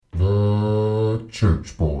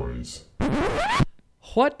church boys.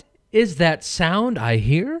 What is that sound I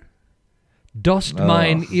hear? Dost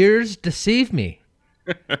mine ears deceive me?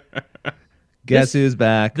 Guess who's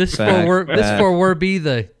back? This for be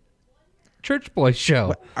the church boy show.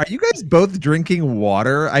 What, are you guys both drinking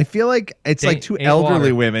water? I feel like it's like two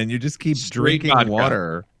elderly women. You just keep drinking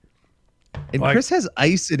water. And Chris has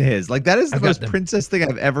ice in his. Like that is the most princess thing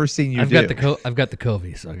I've ever seen you do. I've got the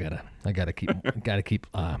COVID, so I gotta keep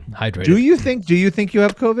hydrated. Do you think you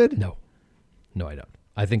have COVID? No, I don't.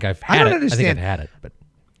 I think I've had it. Understand. I think I've had it, but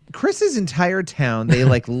Chris's entire town, they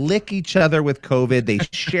like lick each other with COVID. They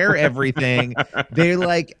share everything. They're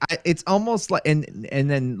like, it's almost like, and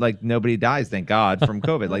then like nobody dies, thank God, from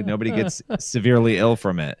COVID. Like nobody gets severely ill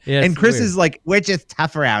from it. Yeah, and Chris is like, we're just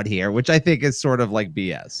tougher out here, which I think is sort of like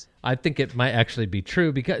BS. I think it might actually be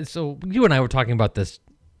true because so you and I were talking about this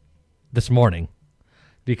morning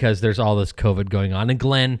because there's all this COVID going on, and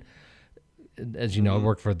Glenn, as you know,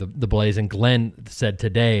 worked for the Blaze, and Glenn said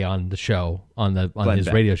today on the show on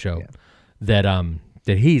his radio show that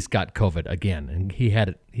he's got COVID again, and he had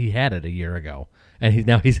it a year ago, and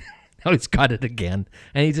now he's got it again,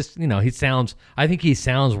 and he just I think he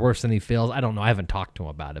sounds worse than he feels. I don't know, I haven't talked to him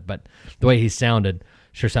about it, but the way he sounded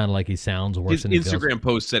sure sounded like he sounds worse than he feels. His Instagram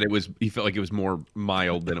post said he felt like it was more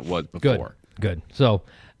mild than it was before. Good. So.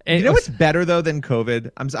 You know what's better, though, than COVID?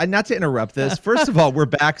 I'm not to interrupt this. First of all, we're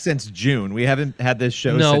back since June. We haven't had this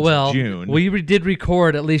show since June. We did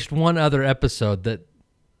record at least one other episode that...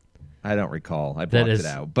 I don't recall. I blocked it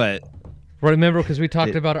out. But remember, because we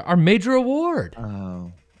talked about our major award.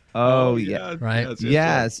 Oh yeah. Right?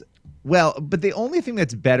 Yes. Well, but the only thing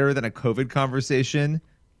that's better than a COVID conversation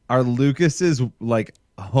are Lucas's, like,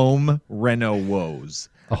 home reno woes.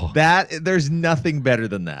 Oh. There's nothing better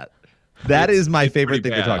than that. That is my favorite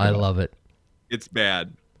thing to talk about. I love it. It's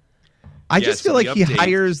bad. I just feel like he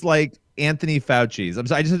hires like Anthony Fauci's. I'm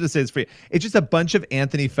sorry, I just have to say this for you. It's just a bunch of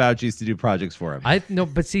Anthony Fauci's to do projects for him. I know,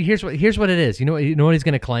 but see, here's what it is. You know what he's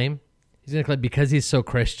going to claim? He's going to claim because he's so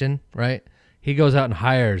Christian, right? He goes out and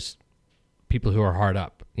hires people who are hard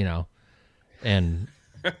up, and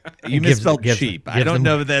you misspelled cheap. I don't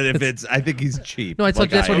know that if it's. I think he's cheap. No, it's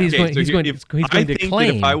like that's what he's going. He's going to claim. I think that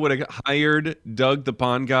if I would have hired Doug the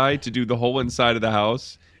pond guy to do the whole inside of the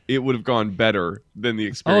house, it would have gone better than the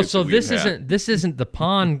experience. Oh, so this isn't the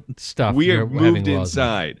pond stuff. We are moved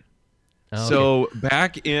inside. Oh, okay. So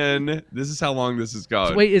back in this is how long this has gone.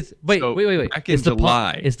 So wait. Back in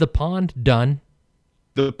July, is the pond done?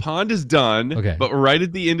 The pond is done. Okay, but right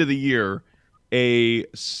at the end of the year, a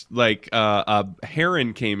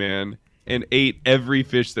heron came in and ate every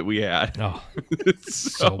fish that we had. Oh,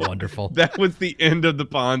 so wonderful. That was the end of the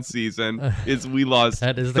pond season. We lost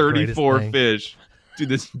 34 fish to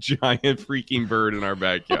this giant freaking bird in our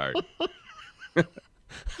backyard.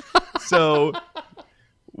 So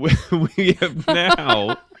we have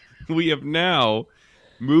now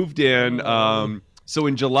moved in. So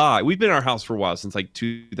in July, we've been in our house for a while, since like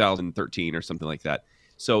 2013 or something like that.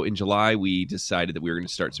 So in July, we decided that we were going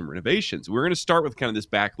to start some renovations. We were going to start with kind of this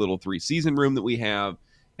back little 3-season room that we have,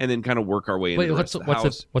 and then kind of work our way into the rest of the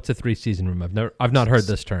house. What's a 3-season room? I've not heard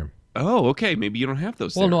this term. Oh, okay. Maybe you don't have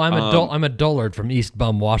those. Well, no, I'm a dullard from East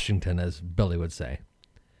Bum, Washington, as Billy would say.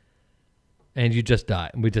 And you just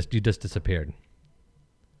died. You just disappeared.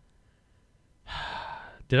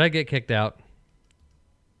 Did I get kicked out?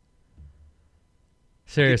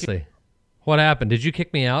 Seriously, what happened? Did you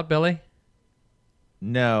kick me out, Billy?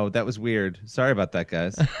 No, that was weird. Sorry about that,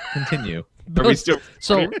 guys. Continue. Are we still?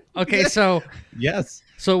 So yes.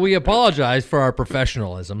 So we apologize for our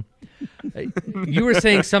professionalism. You were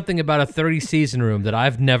saying something about a 30-season room that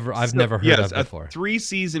I've never heard of before. A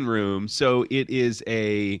 3-season room. So it is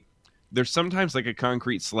there's sometimes like a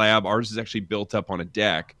concrete slab. Ours is actually built up on a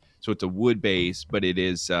deck, so it's a wood base, but it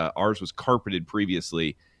is ours was carpeted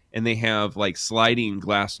previously, and they have like sliding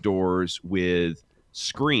glass doors with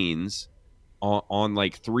screens on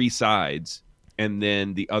like 3 sides, and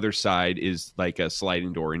then the other side is like a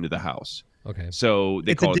sliding door into the house. Okay. So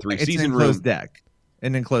they call it 3-season room.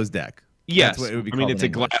 An enclosed deck. Yes. That's what it would be called. It's a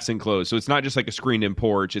glass enclosed. So it's not just like a screened-in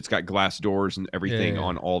porch. It's got glass doors and everything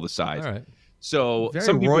on all the sides. All right. So very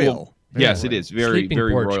some people, royal. Yes, it is very, Sleeping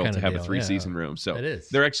very porch royal kind to of have deal. a 3-season room. So it is.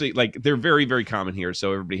 They're actually they're very, very common here.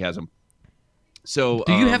 So everybody has them. So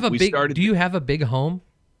do you have a big home?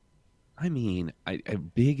 I mean,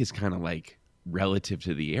 big is kind of like relative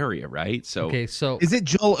to the area, right? So okay, so is it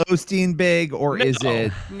Joel Osteen big, or is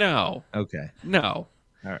it no? Okay, no,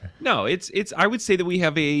 all right, no. It's. I would say that we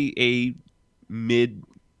have a mid,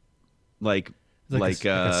 like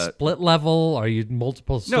a split level. Are you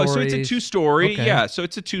multiple stories? No, so it's a 2-story. Okay. Yeah, so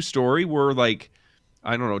it's a 2-story. We're like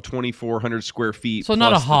I don't know, 2,400 square feet. So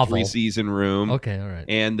not a plus the hovel. 3-season room. Okay, all right.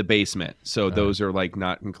 And the basement. So those are like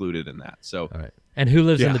not included in that. So All right. And who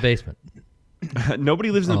lives in the basement?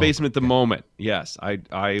 nobody lives in the basement at the moment. Yes,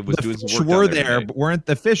 I was doing some Fish work. were down there there, today. but weren't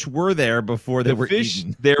the fish were there before they were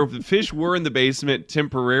eaten? The fish were in the basement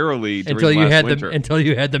temporarily during Until you last had winter. them until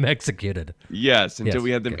you had them executed. Yes, until Yes,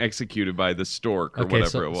 we had them okay. executed by the stork or Okay,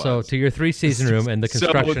 whatever it was. so to your 3-season room and the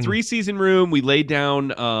construction. So 3-season room, we laid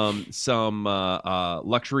down some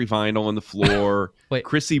luxury vinyl on the floor. Wait.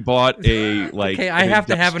 Chrissy bought a like. Okay, I have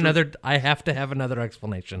to have another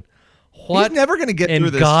explanation. What He's never going to get in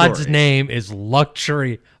through this God's story. name is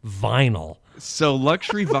luxury vinyl? So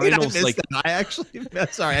luxury Wait, I vinyl's missed like. that. I actually,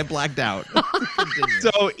 sorry, I blacked out. Continue.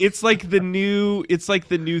 So it's like the new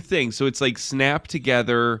thing. So it's like snap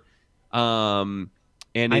together, and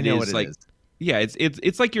I it know is what it like is. yeah,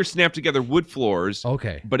 it's like your snap together wood floors.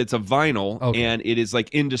 Okay. But it's a vinyl, Okay. and it is like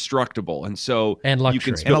indestructible, and so And you luxury. can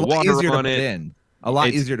And a spill lot water easier to on put it. in. A lot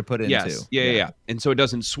It's- easier to put in Yes. too. Yeah. And so it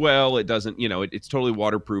doesn't swell. It doesn't, it's totally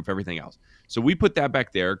waterproof, everything else. So we put that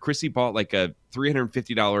back there. Chrissy bought like a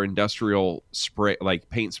 $350 industrial spray, like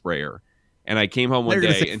paint sprayer. And I came home one They're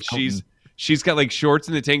gonna day say and fountain. she's got like shorts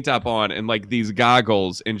and a tank top on and like these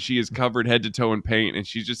goggles, and she is covered head to toe in paint. And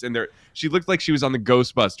she's just in there. She looked like she was on the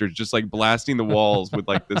Ghostbusters, just like blasting the walls with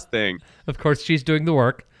like this thing. Of course, she's doing the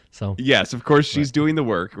work. So Yes, of course she's doing the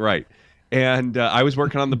work. Right. And I was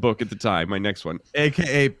working on the book at the time, my next one.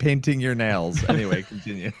 AKA painting your nails. Anyway,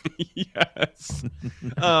 continue. Yes.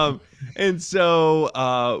 And so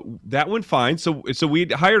that went fine. So we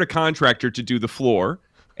hired a contractor to do the floor,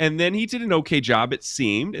 and then he did an okay job, it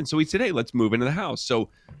seemed. And so we said, hey, let's move into the house. So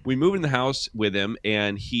we move in the house with him,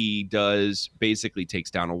 and he basically takes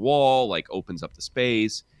down a wall, like opens up the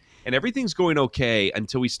space, and everything's going okay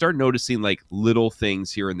until we start noticing like little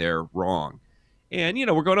things here and there wrong. And,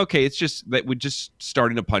 we're going, okay, it's just that we're just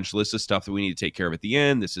starting a punch list of stuff that we need to take care of at the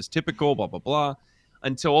end. This is typical, blah, blah, blah.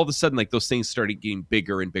 Until all of a sudden, like those things started getting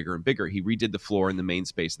bigger and bigger and bigger. He redid the floor in the main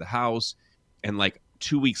space of the house. And like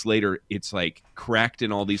 2 weeks later, it's like cracked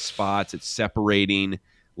in all these spots. It's separating.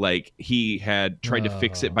 Like he had tried to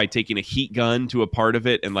fix it by taking a heat gun to a part of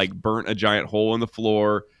it and like burnt a giant hole in the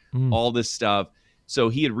floor, all this stuff. So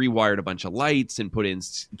he had rewired a bunch of lights and put in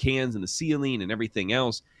cans in the ceiling and everything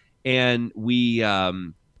else. And so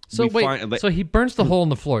he burns the hole in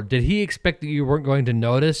the floor. Did he expect that you weren't going to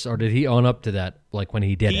notice, or did he own up to that? Like when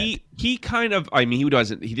he did it, he kind of. I mean, he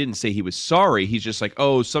didn't say he was sorry. He's just like,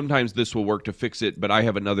 oh, sometimes this will work to fix it, but I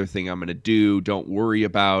have another thing I'm going to do. Don't worry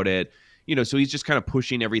about it. So he's just kind of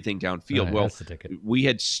pushing everything downfield. Right, well, that's the ticket. we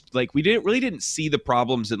didn't see the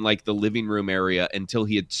problems in like the living room area until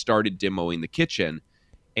he had started demoing the kitchen,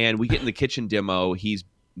 and we get in the kitchen demo. He's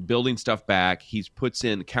building stuff back. He puts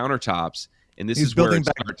in countertops, and this is where building it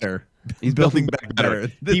back starts. better. He's building back better.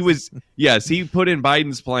 He put in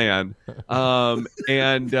Biden's plan,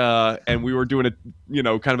 and we were doing a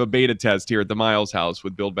kind of a beta test here at the Miles house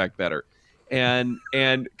with Build Back Better, and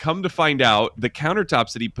come to find out, the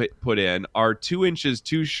countertops that he put in are 2 inches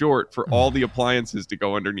too short for all the appliances to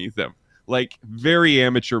go underneath them. Like, very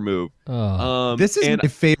amateur move. This is my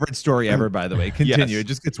favorite story ever, by the way. Continue. Yes. It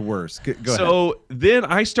just gets worse. Go ahead. So then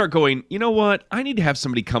I start going, you know what? I need to have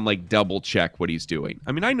somebody come like double check what he's doing.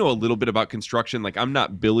 I mean, I know a little bit about construction. Like, I'm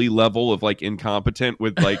not Billy level of like incompetent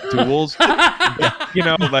with like tools. Like,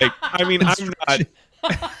 I mean,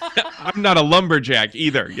 I'm not a lumberjack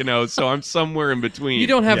either, so I'm somewhere in between. you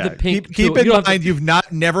don't have the pink. Keep tool. in You don't have mind,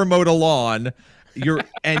 you've never mowed a lawn.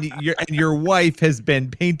 Your wife has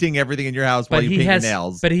been painting everything in your house while you paint your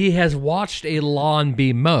nails. But he has watched a lawn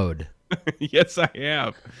be mowed. Yes, I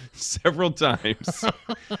have several times.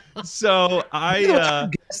 So Our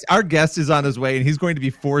guest is on his way, and he's going to be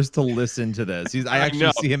forced to listen to this. I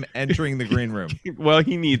actually see him entering the green room. Well,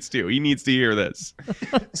 he needs to. He needs to hear this.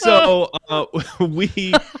 So I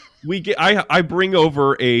bring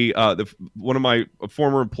over one of my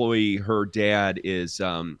former employee. Her dad is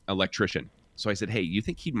electrician. So I said, hey, you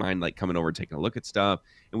think he'd mind like coming over and taking a look at stuff?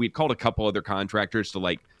 And we'd called a couple other contractors to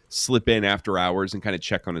like slip in after hours and kind of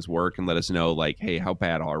check on his work and let us know like, hey, how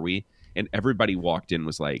bad are we? And everybody walked in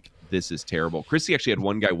was like, this is terrible. Chrissy actually had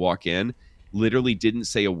one guy walk in, literally didn't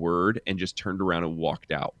say a word, and just turned around and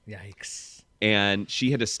walked out. Yikes. And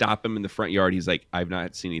she had to stop him in the front yard. He's like, I've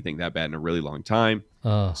not seen anything that bad in a really long time.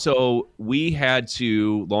 Oh. So we had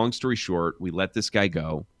to, long story short, we let this guy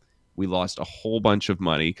go. We lost a whole bunch of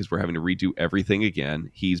money because we're having to redo everything again.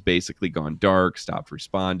 He's basically gone dark, stopped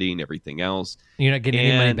responding, everything else. You're not getting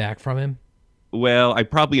any money back from him? Well, I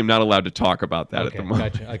probably am not allowed to talk about that at the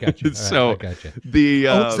moment. Gotcha. I got you. All right, So I got you. the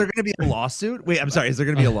is there going to be a lawsuit? Wait, I'm sorry. Is there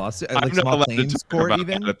going to be a lawsuit? I'm Like not small allowed to claims talk court about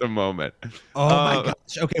even? that at the moment. Oh my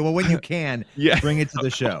gosh. Okay, well when you can, bring it to the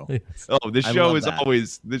show. Oh, the I show love is that.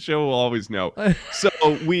 always the show will always know. So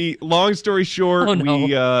long story short, Oh,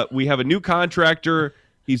 no. we have a new contractor.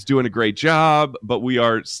 He's doing a great job, but we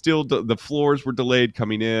are still the floors were delayed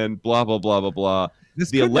coming in. Blah blah blah blah blah. This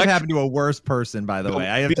could have happened to a worse person, by the way.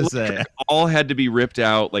 I have to say, all had to be ripped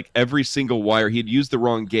out, like every single wire. He had used the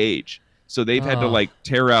wrong gauge, so they've had to like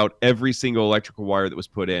tear out every single electrical wire that was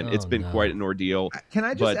put in. It's been quite an ordeal. Can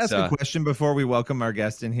I just ask a question before we welcome our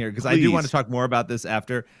guest in here? Because I do want to talk more about this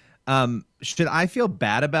after. Should I feel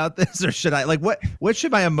bad about this, or should I what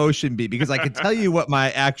should my emotion be? Because I can tell you what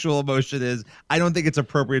my actual emotion is. I don't think it's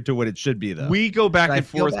appropriate to what it should be, though. We go back and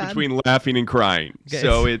forth between laughing and crying,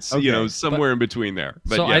 so it's somewhere in between there.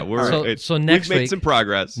 But next we've made week, some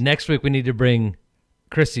progress. Next week we need to bring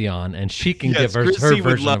Chrissy on, and she can give her Chrissy version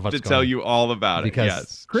would love of what's to going tell on. you all about it.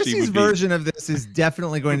 Yes, Chrissy's version of this is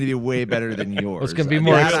definitely going to be way better than yours. It's going to be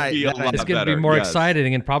more. It's going to be more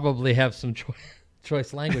exciting and probably have some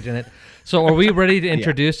choice language in it. So, are we ready to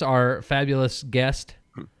introduce our fabulous guest?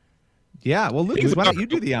 Yeah. Well, Lucas, why don't you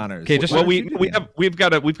do the honors? Okay. We've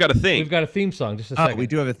got a thing. We've got a theme song. Just a second. We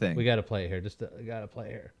do have a thing. We got to play it here. We got to play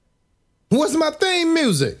it here. What's my theme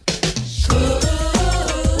music?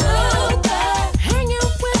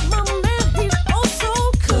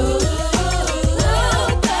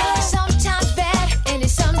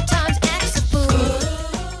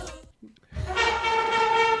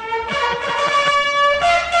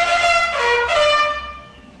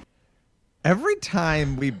 Every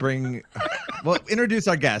time we bring, introduce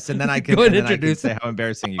our guest, and then I can, say how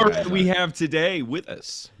embarrassing you guys are. We have today with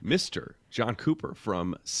us Mr. John Cooper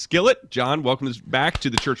from Skillet. John, welcome back to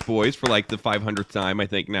the Church Boys for like the 500th time, I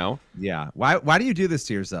think now. Yeah. Why do you do this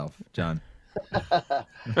to yourself, John?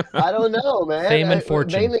 I don't know, man. Fame and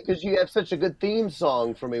fortune. Mainly because you have such a good theme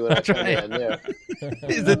song for me when I come in. Yeah.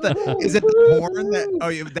 Is it the horn that?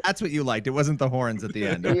 Oh, that's what you liked. It wasn't the horns at the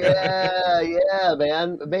end. Okay. Yeah,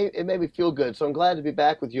 man. It made me feel good. So I'm glad to be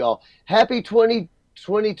back with y'all. Happy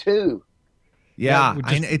 2022. Yeah,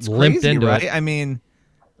 it's crazy, right? I mean,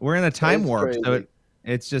 we're in a time warp, crazy. so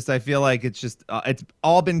it's just. I feel like it's just. It's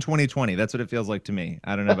all been 2020. That's what it feels like to me.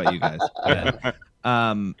 I don't know about you guys.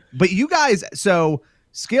 But you guys, so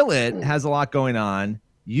Skillet has a lot going on.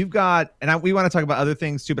 You've got, we want to talk about other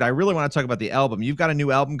things too, but I really want to talk about the album. You've got a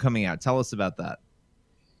new album coming out. Tell us about that.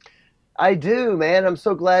 I do, man. I'm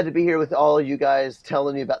so glad to be here with all of you guys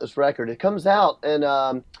telling you about this record. It comes out in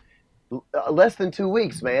less than 2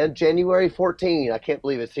 weeks, man. January 14. I can't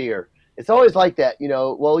believe it's here. It's always like that,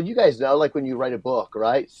 Well, you guys know, like when you write a book,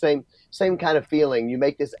 right? Same kind of feeling. You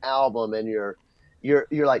make this album, and you're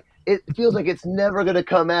like, it feels like it's never going to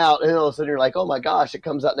come out, and all of a sudden you're like, oh my gosh, it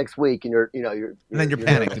comes out next week, and and then you're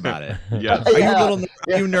panicked about it. Yeah.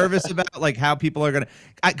 Are you nervous about like how people are going to?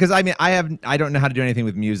 Because I don't know how to do anything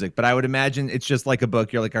with music, but I would imagine it's just like a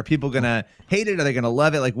book. You're like, are people going to hate it? Are they going to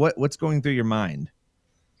love it? Like what's going through your mind?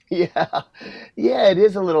 Yeah, it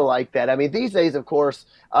is a little like that. I mean, these days, of course,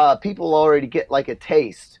 people already get like a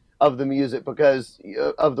taste of the music because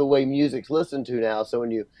of the way music's listened to now. So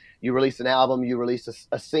when you release an album, you release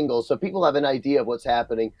a single, so people have an idea of what's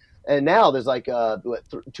happening. And now there's like 2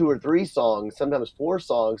 or 3 songs, sometimes 4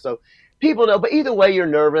 songs, so people know. But either way, you're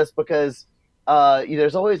nervous because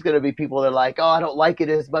there's always going to be people that are like, oh, I don't like it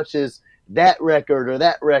as much as that record,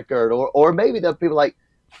 or maybe the people like,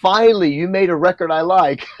 finally, you made a record I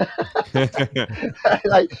like.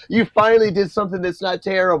 Like, you finally did something that's not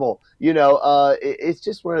terrible. It's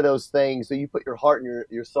just one of those things that you put your heart and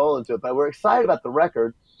your soul into it. But we're excited about the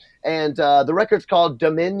record. And the record's called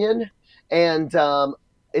Dominion, and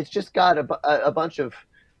it's just got a bunch of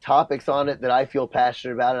topics on it that I feel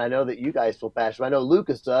passionate about, and I know that you guys feel passionate. I know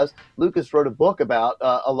Lucas does. Lucas wrote a book about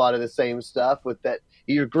a lot of the same stuff with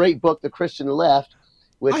your great book, The Christian Left.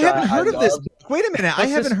 Which I haven't heard of this book. Wait a minute. I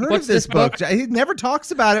haven't heard of this book. He never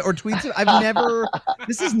talks about it or tweets it. I've never.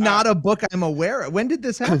 This is not a book I'm aware of. When did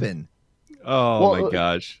this happen? My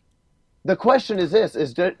gosh. The question is this: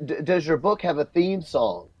 does your book have a theme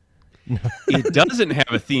song? It doesn't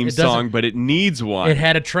have a theme song, but it needs one. It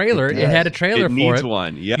had a trailer. It had a trailer for it. It needs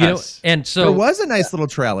one. Yes. And so there was a nice little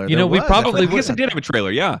trailer. We probably I guess it did have a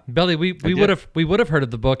trailer. Yeah. Billy, we would have heard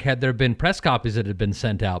of the book had there been press copies that had been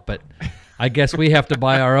sent out, but I guess we have to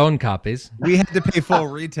buy our own copies. We had to pay full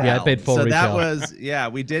retail. Yeah, I paid full retail. So that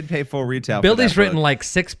was, we did pay full retail. Billy's written like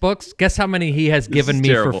 6 books. Guess how many he has given me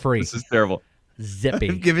for free? This is terrible. Zippy.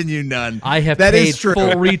 I've given you none. I have paid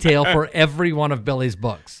full retail for every one of Billy's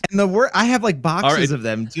books. And I have like boxes of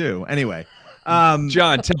them too. Anyway,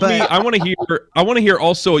 John, tell but- me. I want to hear. I want to hear.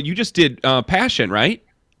 Also, you just did Passion, right?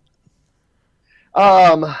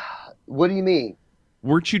 What do you mean?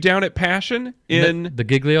 Weren't you down at Passion in the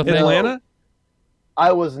Giglio thing. Atlanta?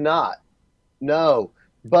 I was not. No,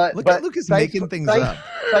 but Look but at Lucas thanks making for- things thanks- up.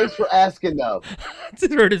 Thanks for asking, though.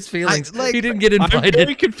 It hurt his feelings. like- He didn't get I'm very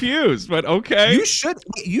invited. confused, but okay.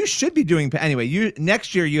 You should be doing anyway.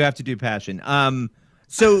 Next year you have to do Passion.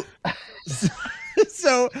 So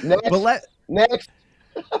Next. but Next,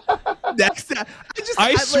 next.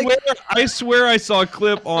 I swear I saw a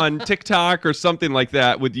clip on TikTok or something like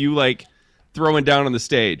that with you like throwing down on the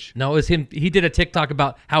stage. No, it was him. He did a TikTok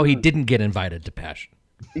about how he didn't get invited to Passion.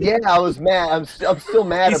 yeah, I was mad. I'm still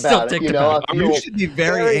mad He's still about it. ticked You know, about I You feel should be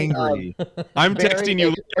very very, angry. I'm Very texting you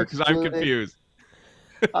later because I'm excluded. confused.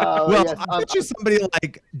 Well, yes, I bet you somebody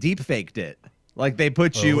like deep faked it. Like they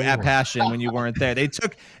put you at Oh. Passion when you weren't there. They It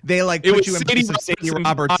put was you in Sadie place of Sadie Robertson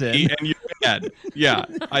Robertson. and you had. Yeah,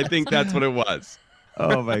 I think that's what it was.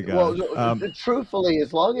 Oh my Well, god. truthfully,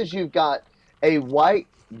 as long as you've got a white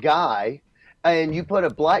guy and you put a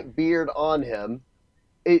black beard on him,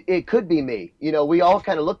 it could be me. You know, we all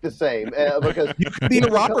kind of look the same because You could be a people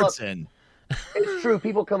come up- Robertson. It's true.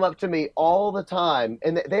 People come up to me all the time,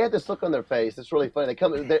 and they have this look on their face. It's really funny. They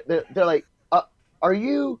come, they're like, "Are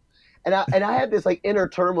you?" And I have this like inner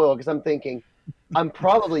turmoil because I'm thinking, I'm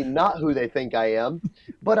probably not who they think I am,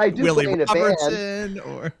 but I do Willie play in a band. Robertson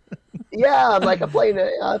or Yeah, I'm like I'm playing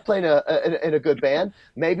in a good band.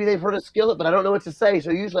 Maybe they've heard of Skillet, but I don't know what to say.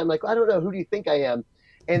 So usually I'm like, I don't know. Who do you think I am?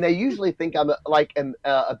 And they usually think I'm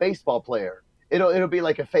a baseball player. It'll be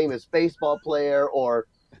like a famous baseball player or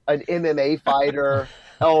an MMA fighter,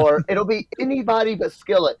 or it'll be anybody but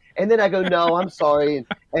Skillet. And then I go, no, I'm sorry.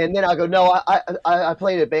 And then I go, no, I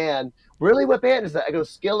play in a band. Really, what band is that? I go,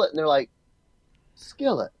 Skillet, and they're like,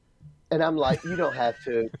 Skillet. And I'm like, you don't have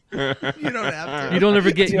to. you don't have to. You don't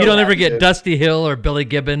ever get You you don't don't ever have get to. Dusty Hill or Billy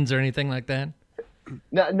Gibbons or anything like that.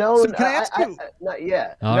 No, So can I ask you- not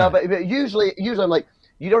yet. All No, right. but usually I'm like,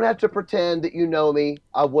 you don't have to pretend that you know me.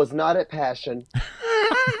 I was not at Passion.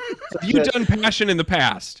 Have you done Passion in the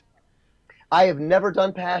past? I have never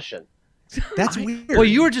done Passion. That's weird. Well,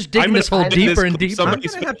 you were just digging I'm this hole gonna- deeper and this- deeper. I'm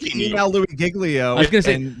somebody's gonna have to faking you. email Louis Giglio I was gonna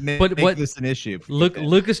say, and make but this an issue.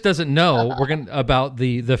 Lucas doesn't know we're gonna about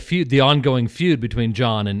the feud, the ongoing feud between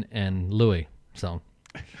John and Louis. So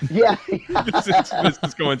Yeah. This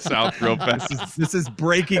is going south real fast. This is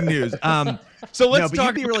breaking news. So let's but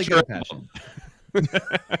talk you'd be really about good at your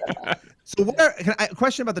Passion. So a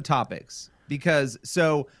question about the topics, because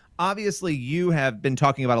so obviously you have been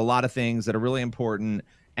talking about a lot of things that are really important,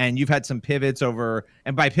 and you've had some pivots over,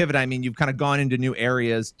 and by pivot I mean you've kind of gone into new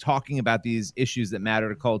areas talking about these issues that matter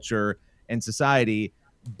to culture and society.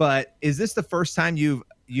 But is this the first time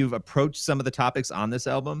you've approached some of the topics on this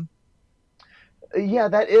album? Yeah,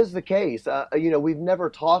 that is the case. We've never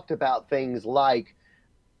talked about things like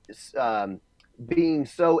being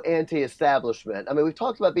so anti-establishment. I mean, we've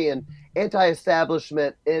talked about being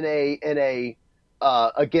anti-establishment in a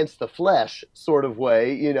against the flesh sort of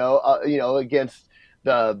way, against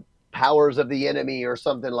the powers of the enemy or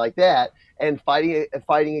something like that, and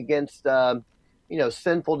fighting against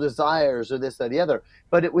sinful desires or this or the other.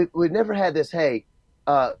 But we've never had this. Hey,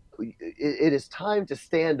 it is time to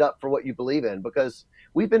stand up for what you believe in, because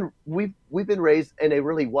we've been raised in a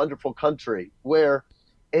really wonderful country where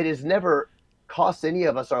it has never cost any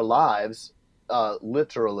of us our lives,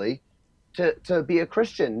 literally, to be a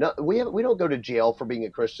Christian. No, we don't go to jail for being a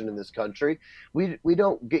Christian in this country. We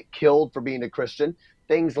don't get killed for being a Christian,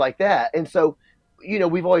 things like that. And so,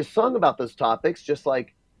 we've always sung about those topics, just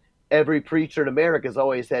like every preacher in America has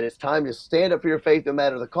always said, it's time to stand up for your faith no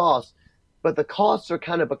matter the cost. But the costs are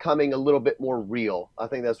kind of becoming a little bit more real. I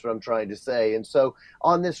think that's what I'm trying to say. And so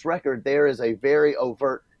on this record, there is a very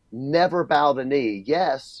overt, never bow the knee.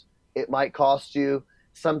 Yes, it might cost you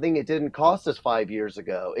something it didn't cost us 5 years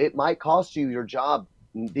ago. It might cost you your job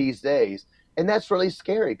these days. And that's really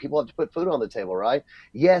scary. People have to put food on the table, right?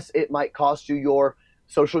 Yes, it might cost you your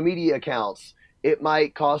social media accounts. It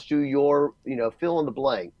might cost you your, fill in the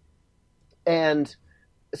blank. And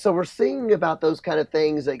so we're singing about those kind of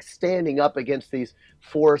things, like standing up against these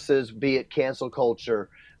forces, be it cancel culture,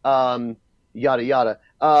 yada yada.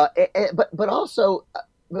 But also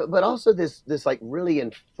this like really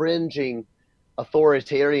infringing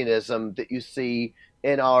authoritarianism that you see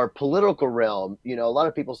in our political realm. A lot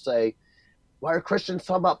of people say, "Why are Christians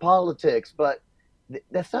talking about politics?" But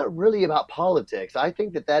that's not really about politics. I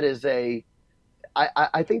think that is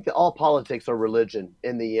I think that all politics are religion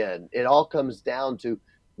in the end. It all comes down to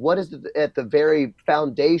what is at the very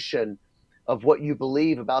foundation of what you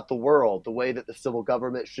believe about the world, the way that the civil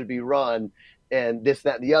government should be run, and this,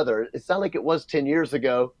 that, and the other. It's not like it was 10 years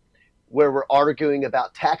ago where we're arguing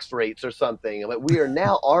about tax rates or something. But we are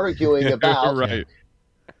now arguing about, right.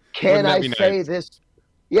 can Wouldn't that I be say nice? this?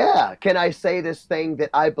 Yeah, can I say this thing that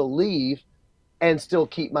I believe and still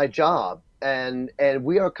keep my job? And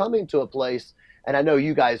we are coming to a place, and I know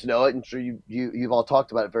you guys know it, and sure you've all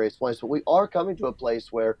talked about it at various points, but we are coming to a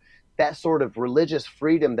place where that sort of religious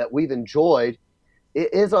freedom that we've enjoyed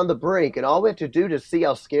is on the brink. And all we have to do to see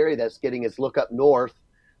how scary that's getting is look up north,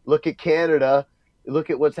 look at Canada, look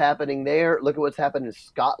at what's happening there, look at what's happened in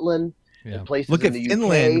Scotland, and places Look in at the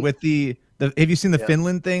Finland UK. with the have you seen the Yeah.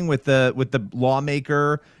 Finland thing with the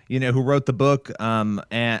lawmaker, who wrote the book on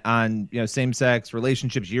same-sex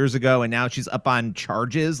relationships years ago, and now she's up on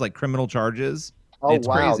charges, like criminal charges. Oh It's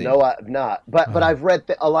wow, crazy. no, I've not. But I've read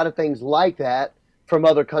a lot of things like that from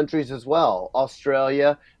other countries as well.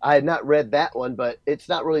 Australia, I had not read that one, but it's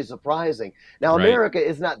not really surprising. Now Right. America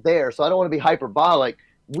is not there, so I don't want to be hyperbolic.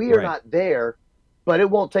 We are Right. not there, but it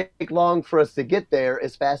won't take long for us to get there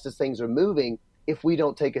as fast as things are moving if we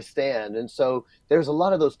don't take a stand. And so there's a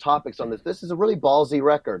lot of those topics on this. This is a really ballsy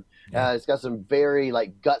record. It's got some very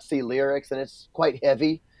like gutsy lyrics, and it's quite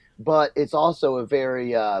heavy, but it's also a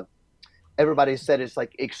very everybody said it's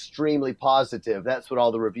like extremely positive. That's what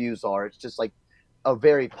all the reviews are. It's just like a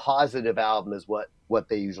very positive album is what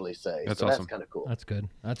they usually say. That's so awesome. That's kind of cool. That's good.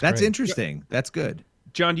 That's That's great. interesting. That's good.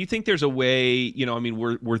 John, do you think there's a way, I mean,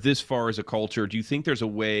 we're this far as a culture. Do you think there's a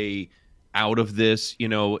way out of this,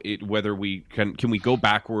 whether we can we go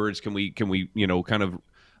backwards? Can we, kind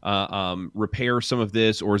of repair some of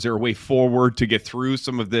this, or is there a way forward to get through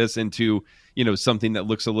some of this into, something that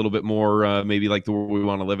looks a little bit more maybe like the world we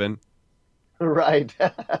want to live in? Right.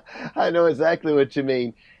 I know exactly what you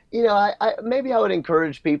mean. I maybe I would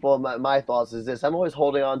encourage people. My thoughts is this: I'm always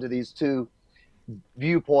holding on to these two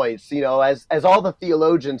viewpoints. As all the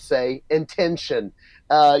theologians say, intention.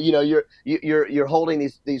 You're holding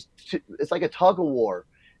these two, it's like a tug of war,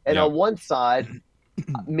 and Yeah. on one side,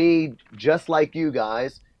 me just like you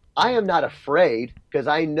guys, I am not afraid because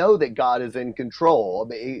I know that God is in control. I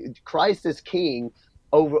mean, Christ is king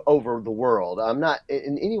over the world. I'm not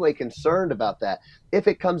in any way concerned about that. If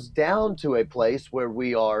it comes down to a place where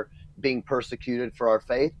we are being persecuted for our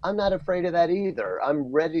faith, I'm not afraid of that either.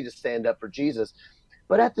 I'm ready to stand up for Jesus.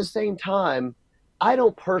 But at the same time, I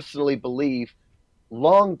don't personally believe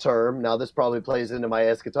long term, now this probably plays into my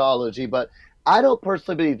eschatology, but I don't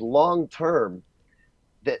personally believe long term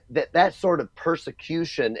that sort of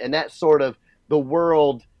persecution and that sort of the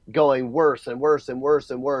world going worse and worse and worse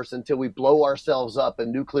and worse until we blow ourselves up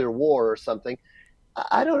in nuclear war or something.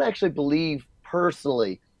 I don't actually believe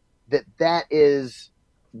personally that is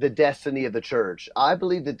the destiny of the church. I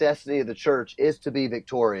believe the destiny of the church is to be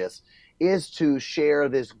victorious, is to share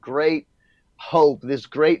this great hope, this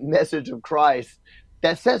great message of Christ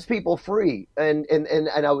that sets people free. And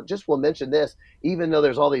I just will mention this, even though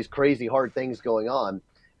there's all these crazy hard things going on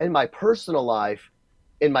in my personal life,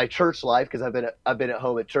 in my church life, because I've been at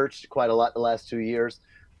home at church quite a lot the last 2 years.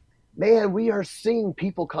 Man, we are seeing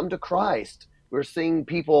people come to Christ. We're seeing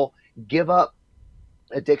people give up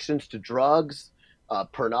addictions to drugs,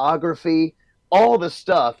 pornography, all the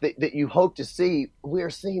stuff that you hope to see.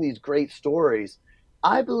 We're seeing these great stories.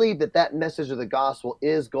 I believe that message of the gospel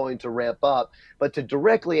is going to ramp up. But to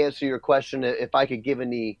directly answer your question, if I could give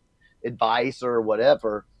any advice or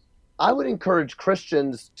whatever, I would encourage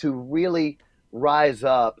Christians to really rise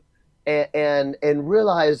up and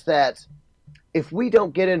realize that if we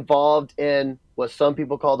don't get involved in what some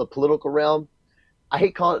people call the political realm, I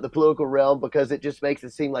hate calling it the political realm because it just makes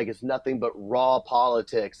it seem like it's nothing but raw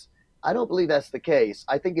politics. I don't believe that's the case.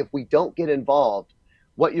 I think if we don't get involved,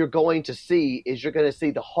 what you're going to see is you're going to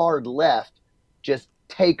see the hard left just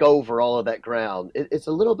take over all of that ground. It's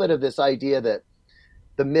a little bit of this idea that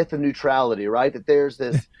the myth of neutrality, right? That there's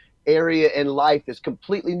this area in life that's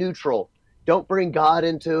completely neutral. Don't bring God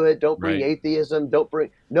into it. Don't bring atheism.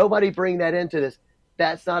 Nobody bring that into this.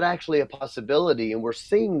 That's not actually a possibility. And we're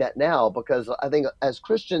seeing that now because I think as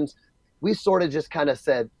Christians, we sort of just kind of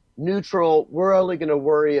said neutral. We're only going to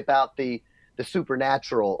worry about the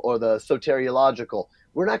supernatural or the soteriological.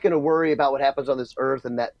 We're not going to worry about what happens on this earth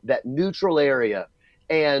and that neutral area.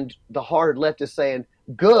 And the hard left is saying,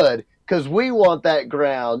 good, because we want that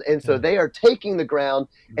ground. And so they are taking the ground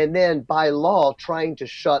and then by law trying to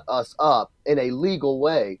shut us up in a legal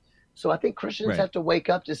way. So I think Christians have to wake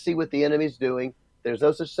up to see what the enemy's doing. There's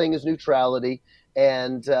no such thing as neutrality.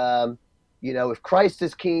 And, if Christ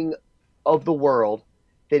is king of the world,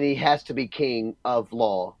 then he has to be king of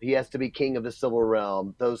law. He has to be king of the civil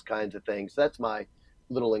realm, those kinds of things. That's my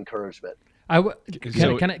little encouragement.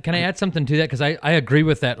 Can I add something to that? Because I agree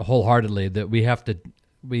with that wholeheartedly. That we have to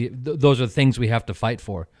those are things we have to fight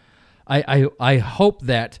for. I hope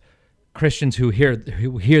that Christians who hear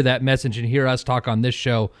that message and hear us talk on this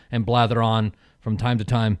show and blather on from time to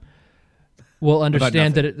time will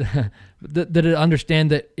understand that it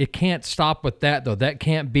understand that it can't stop with that, though. That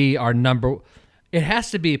can't be our number. It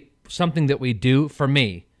has to be something that we do. For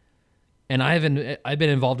me, and I've been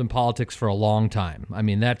involved in politics for a long time. I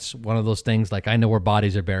mean, that's one of those things, like, I know where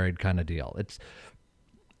bodies are buried kind of deal. It's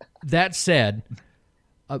that said,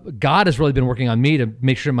 God has really been working on me to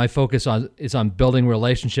make sure my focus is on building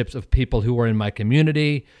relationships of people who are in my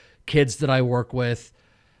community, kids that I work with,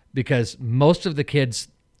 because most of the kids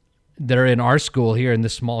that are in our school here in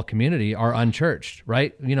this small community are unchurched,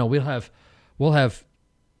 right? You know, we'll have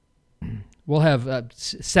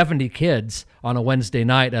 70 kids on a Wednesday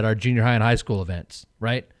night at our junior high and high school events,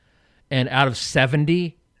 right? And out of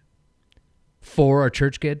 70, 4 are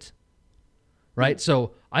church kids, right?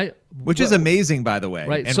 So which is amazing, by the way,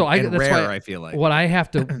 right? And, so and that's rare, why I feel like what I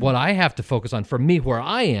have to focus on for me, where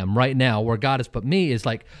I am right now, where God has put me, is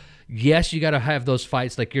like, yes, you got to have those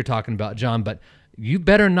fights like you're talking about, John, but you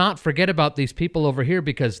better not forget about these people over here,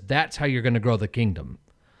 because that's how you're going to grow the kingdom.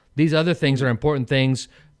 These other things are important things.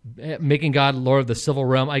 Making God Lord of the civil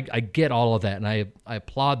realm, I get all of that, and I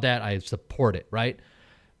applaud that. I support it, right?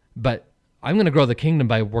 But I'm going to grow the kingdom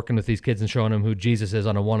by working with these kids and showing them who Jesus is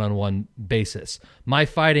on a one-on-one basis. My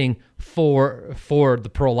fighting for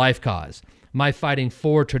the pro-life cause, my fighting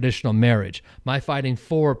for traditional marriage, my fighting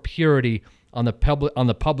for purity on the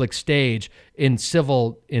public stage in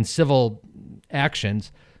civil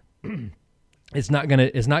actions is not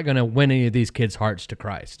gonna win any of these kids' hearts to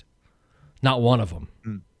Christ. Not one of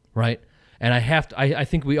them, right? And I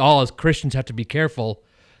think we all as Christians have to be careful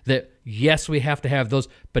that, yes, we have to have those,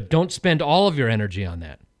 but don't spend all of your energy on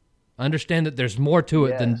that. Understand that there's more to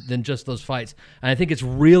it than just those fights. And I think it's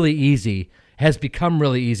really easy, has become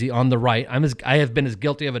really easy on the right. I have been as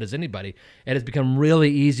guilty of it as anybody. It has become really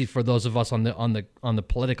easy for those of us on the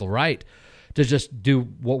political right to just do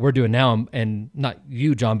what we're doing now, and not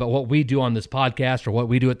you, John, but what we do on this podcast or what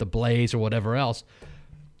we do at the Blaze or whatever else,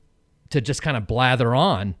 to just kind of blather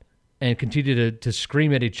on and continue to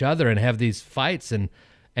scream at each other and have these fights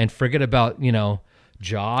and forget about, you know,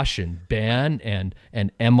 Josh and Ben and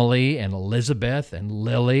Emily and Elizabeth and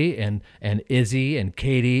Lily and Izzy and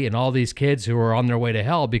Katie and all these kids who are on their way to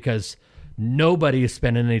hell because nobody is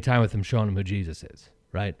spending any time with them showing them who Jesus is,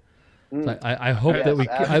 right? So I hope that we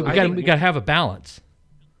got to have a balance.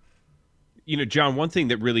 You know, John, one thing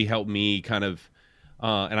that really helped me kind of,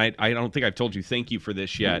 and I don't think I've told you thank you for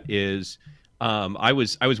this yet, is I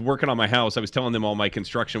was working on my house. I was telling them all my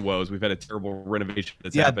construction woes. We've had a terrible renovation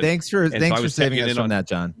that's happened. Thanks for saving us from that,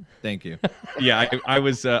 John. Thank you. Yeah, I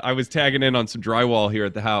was tagging in on some drywall here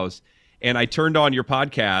at the house, and I turned on your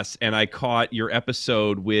podcast and I caught your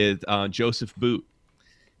episode with Joseph Boot.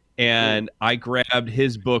 And I grabbed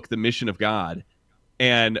his book, The Mission of God,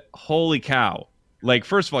 and holy cow. Like,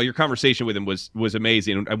 first of all, your conversation with him was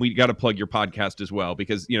amazing. And we got to plug your podcast as well,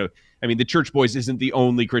 because, you know, I mean, the Church Boys isn't the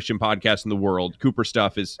only Christian podcast in the world. Cooper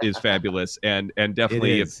Stuff is fabulous. And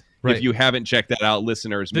definitely, if you haven't checked that out,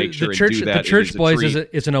 listeners, make sure and do that. The Church Boys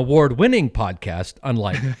is an award-winning podcast,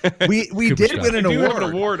 unlike we did win an award. Have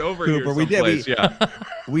an award over Cooper, here.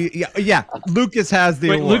 Yeah. Lucas has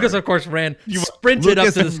the award. Lucas, of course, sprinted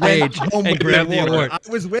up to the stage and grabbed the award. I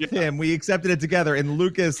was with him. We accepted it together, and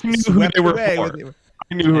Lucas knew swept who they were away. for.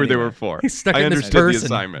 I knew who they were for. He stuck I in this understood the purse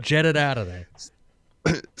assignment. and jetted out of there.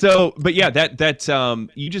 So, but yeah, that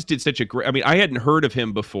you just did such a great. I mean, I hadn't heard of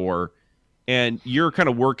him before, and you're kind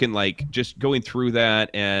of working, like, just going through that,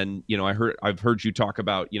 and, you know, I've heard you talk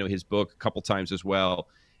about, you know, his book a couple times as well,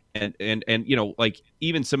 and you know, like,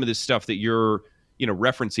 even some of this stuff that you're, you know,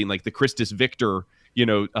 referencing, like the Christus Victor, you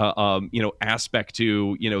know, aspect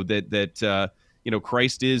to, you know, that you know,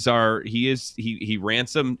 Christ is he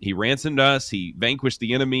ransomed us, he vanquished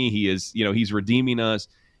the enemy, he is, you know, he's redeeming us.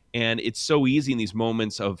 And it's so easy in these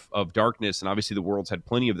moments of darkness, and obviously the world's had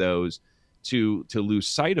plenty of those, to lose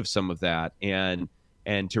sight of some of that, and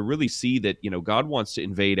to really see that, you know, God wants to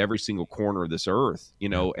invade every single corner of this earth, you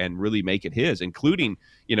know, and really make it his, including,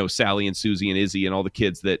 you know, Sally and Susie and Izzy and all the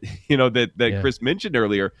kids that, you know, that Chris mentioned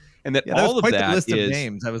earlier, and that all of that list is of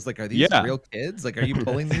names. I was like, are these real kids? Like, are you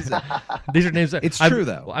pulling these? These are names. It's true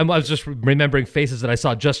though. I was just remembering faces that I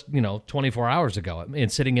saw just, you know, 24 hours ago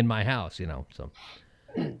and sitting in my house, you know, so.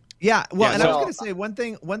 Yeah, well, and I was going to say one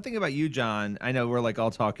thing about you, John. I know we're like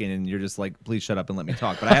all talking, and you're just like, please shut up and let me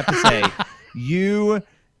talk. But I have to say,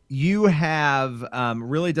 you have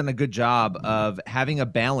really done a good job of having a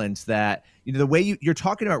balance that, the way you're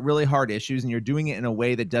talking about really hard issues, and you're doing it in a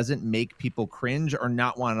way that doesn't make people cringe or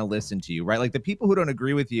not want to listen to you, right? Like the people who don't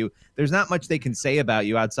agree with you, there's not much they can say about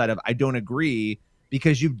you outside of I don't agree,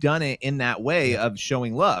 because you've done it in that way of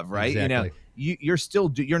showing love, right? Exactly.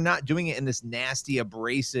 You're not doing it in this nasty,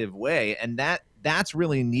 abrasive way, and that's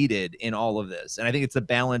really needed in all of this. And I think it's the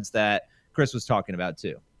balance that Chris was talking about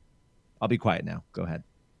too. I'll be quiet now. Go ahead.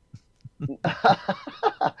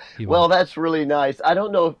 Well, that's really nice. I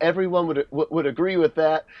don't know if everyone would agree with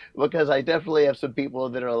that, because I definitely have some people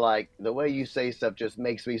that are like, the way you say stuff just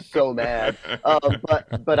makes me so mad.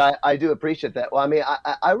 But I do appreciate that. Well, I mean,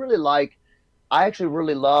 I actually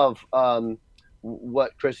really love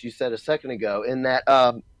what Chris you said a second ago, in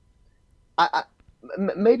that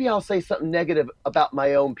maybe I'll say something negative about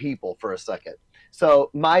my own people for a second.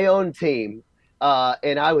 So my own team.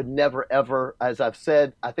 And I would never, ever, as I've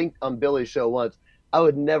said, I think on Billy's show once, I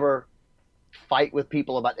would never fight with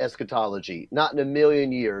people about eschatology. Not in a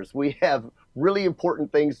million years. We have really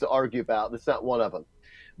important things to argue about. That's not one of them.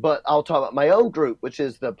 But I'll talk about my own group, which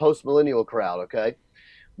is the post-millennial crowd, okay?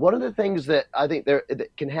 One of the things that I think that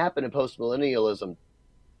can happen in post-millennialism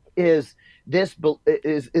is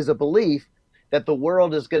is a belief that the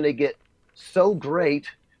world is going to get so great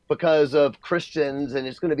because of Christians, and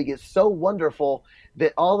it's going to get so wonderful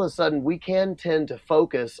that all of a sudden we can tend to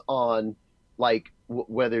focus on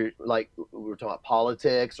whether we're talking about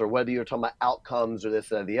politics, or whether you're talking about outcomes, or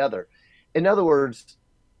this or the other. In other words,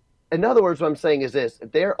 what I'm saying is this: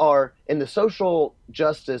 there are, in the social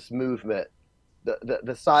justice movement,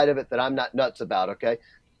 the side of it that I'm not nuts about, okay?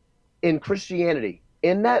 In Christianity,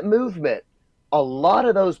 in that movement, a lot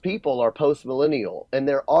of those people are post-millennial, and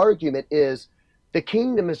their argument is, the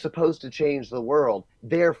kingdom is supposed to change the world.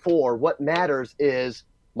 Therefore, what matters is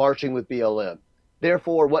marching with BLM.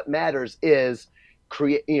 Therefore, what matters is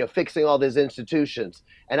fixing all these institutions.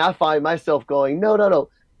 And I find myself going, no.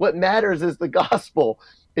 What matters is the gospel.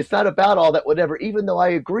 It's not about all that, whatever, even though I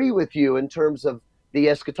agree with you in terms of the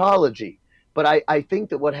eschatology. But I think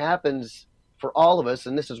that what happens for all of us,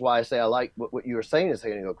 and this is why I say I like what you were saying a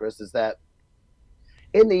second ago, Chris, is that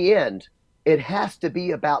in the end, it has to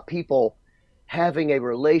be about people having a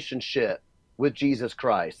relationship with Jesus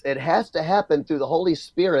Christ. It has to happen through the Holy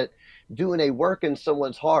Spirit doing a work in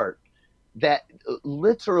someone's heart that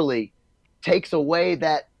literally takes away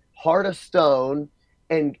that heart of stone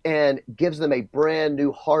and gives them a brand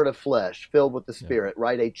new heart of flesh filled with the Spirit,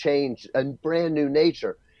 right? A change, a brand new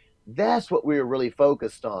nature. That's what we're really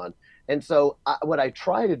focused on. And so what I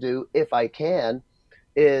try to do, if I can,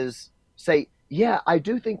 is say, yeah, I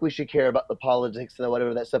do think we should care about the politics and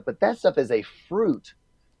whatever that stuff, but that stuff is a fruit.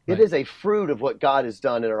 Right. It is a fruit of what God has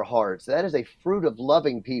done in our hearts. That is a fruit of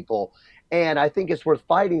loving people. And I think it's worth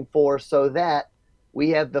fighting for, so that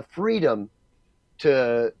we have the freedom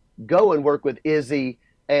to go and work with Izzy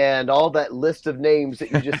and all that list of names that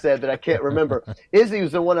you just said that I can't remember. Izzy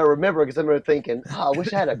was the one I remember, because I remember thinking, I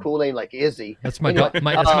wish I had a cool name like Izzy. That's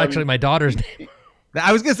that's actually my daughter's name.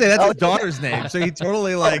 I was going to say, that's his daughter's name. So he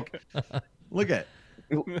totally look at.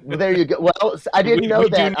 Well, there you go. Well, I didn't know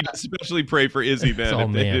that. We do need to especially pray for Izzy, then. Oh,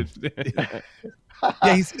 man.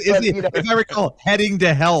 Yeah, Izzy, if I recall, heading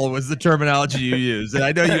to hell was the terminology you used. And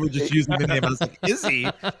I know you were just using the name. I was like,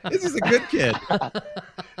 Izzy's a good kid.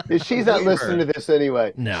 She's not listening to this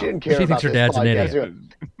anyway. No. She didn't care. She thinks her dad's an idiot. Anyway.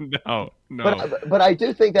 No. But I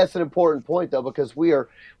do think that's an important point, though, because we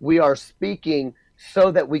are speaking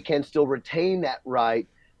so that we can still retain that right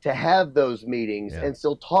to have those meetings and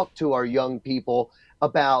still talk to our young people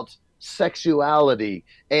about sexuality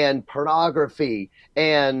and pornography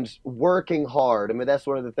and working hard. I mean, that's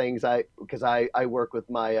one of the things because I work with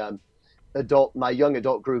my young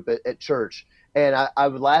adult group at church, and I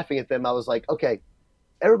was laughing at them. I was like, okay,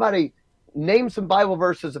 everybody name some Bible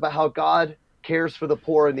verses about how God cares for the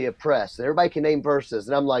poor and the oppressed. And everybody can name verses.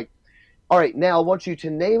 And I'm like, all right, now I want you to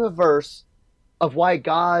name a verse of why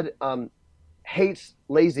God hates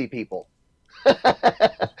lazy people.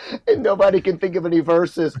 And nobody can think of any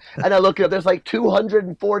verses. And I look it up, there's like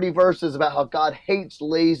 240 verses about how God hates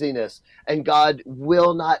laziness, and God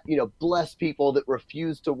will not, bless people that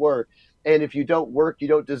refuse to work. And if you don't work, you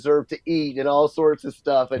don't deserve to eat, and all sorts of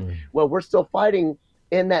stuff. And well, we're still fighting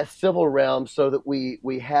in that civil realm so that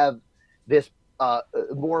we have this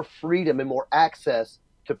more freedom and more access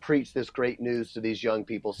to preach this great news to these young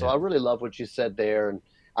people. So I really love what you said there, and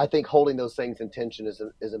I think holding those things in tension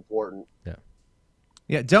is important.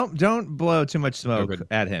 Yeah, don't blow too much smoke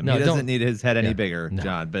at him. No, he doesn't need his head any bigger,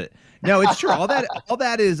 John. But no, it's true. All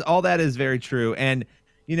that is very true. And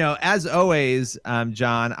As always,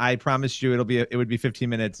 John, I promised you it would be 15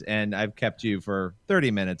 minutes, and I've kept you for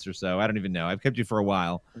 30 minutes or so. I don't even know. I've kept you for a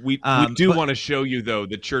while. We do want to show you though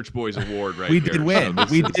the Church Boys Award right we here. did win. So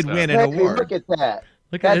We did win an Hey, award. look at that.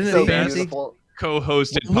 Look at That's it, so isn't it fancy? beautiful.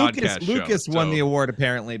 Co-hosted podcast show. Lucas won so. the award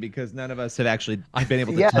apparently because none of us have actually been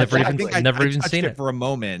able to. Yeah, touch it. exactly. I never even touched seen it it for a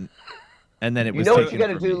moment, and then it You was. know what taken you got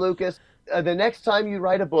to from do, me. Lucas? The next time you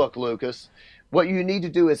write a book, Lucas, what you need to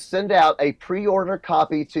do is send out a pre-order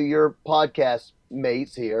copy to your podcast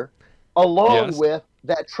mates here, along Yes. with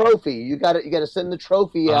that trophy. You got to send the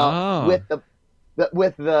trophy out Ah. with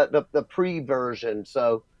the pre-version.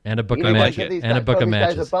 So And a book you of know, like matches. give these And a guys, book throw of these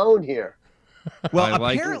guys matches. a bone here. Well, I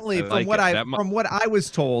like it. apparently, I like it. from what I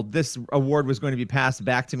was told, this award was going to be passed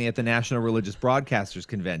back to me at the National Religious Broadcasters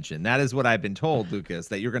Convention. That is what I've been told, Lucas.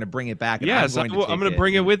 That you're going to bring it back. And Yes, I'm going to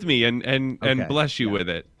bring it with me and Okay, bless you yeah. with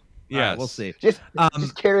it. All right, Yes, we'll see. Just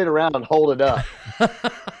carry it around and hold it up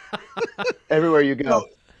everywhere you go.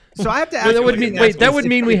 So I have to ask. That you would a mean question. that would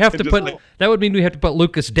mean we have to Just put like- that would mean we have to put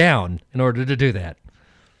Lucas down in order to do that.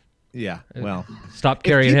 Yeah. Well, Stop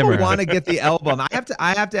carrying if him people around. want to get the album, I have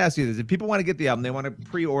to ask you this: if people want to get the album, they want to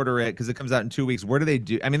pre-order it because it comes out in 2 weeks. Where do they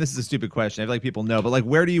do? I mean, this is a stupid question. I feel like people know, but like,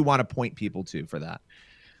 where do you want to point people to for that?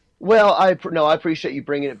 Well, I appreciate you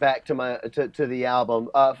bringing it back to the album.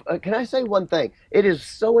 Can I say one thing? It is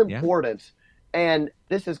so important, and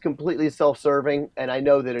this is completely self-serving, and I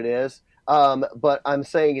know that it is. But I'm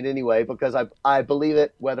saying it anyway because I believe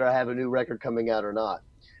it, whether I have a new record coming out or not.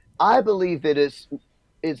 I believe that it's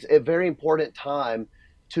a very important time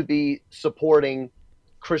to be supporting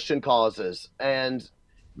Christian causes, and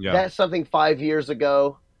that's something 5 years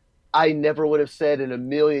ago I never would have said in a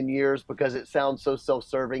million years because it sounds so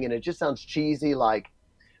self-serving and it just sounds cheesy, like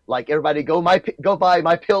everybody go buy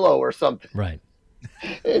my pillow or something. Right.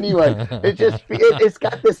 Anyway, it's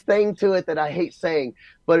got this thing to it that I hate saying,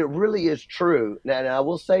 but it really is true. And I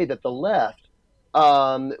will say that the left,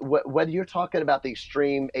 whether you're talking about the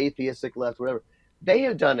extreme atheistic left, whatever, they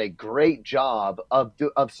have done a great job of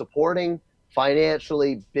supporting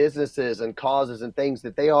financially businesses and causes and things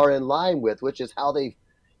that they are in line with, which is how they've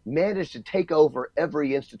managed to take over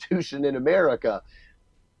every institution in America.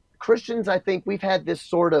 Christians, I think we've had this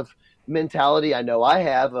sort of mentality, I know I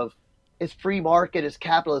have, of it's free market, it's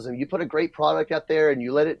capitalism. You put a great product out there and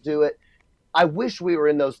you let it do it. I wish we were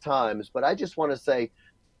in those times, but I just want to say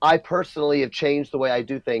I personally have changed the way I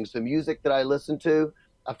do things. The music that I listen to,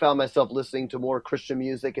 I found myself listening to more Christian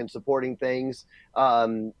music and supporting things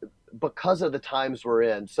because of the times we're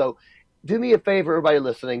in. So do me a favor, everybody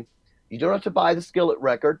listening. You don't have to buy the Skillet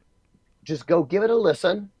record. Just go give it a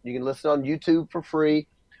listen. You can listen on YouTube for free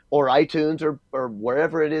or iTunes or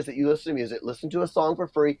wherever it is that you listen to music. Listen to a song for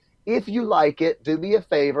free. If you like it, do me a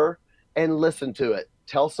favor and listen to it.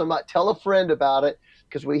 Tell a friend about it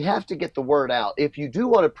because we have to get the word out. If you do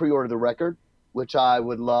want to pre-order the record, which I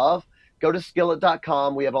would love, go to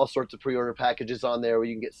skillet.com. We have all sorts of pre-order packages on there where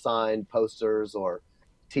you can get signed posters or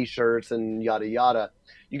T-shirts and yada yada.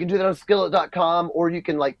 You can do that on skillet.com, or you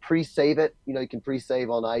can pre-save it. You can pre-save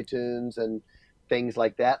on iTunes and things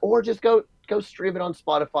like that, or just go stream it on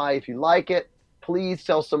Spotify if you like it. Please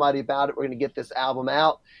tell somebody about it. We're going to get this album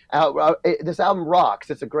out. This album rocks.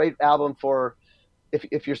 It's a great album for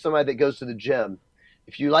if you're somebody that goes to the gym.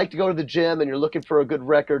 If you like to go to the gym and you're looking for a good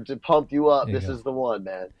record to pump you up, this is the one,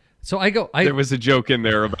 man. So there was a joke in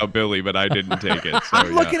there about Billy, but I didn't take it. So,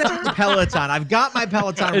 I'm looking at my Peloton. I've got my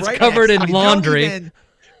Peloton. It's right covered next. in I don't laundry. even-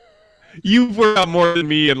 You've worked out more than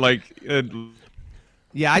me, and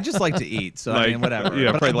Yeah, I just like to eat, so I mean, whatever.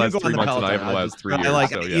 Yeah, But probably I the do last go on 3 the months, and I Peloton. have the last 3 years. I like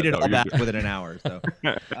so, eat it all you're back good. within an hour. So,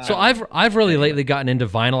 So I've really lately gotten into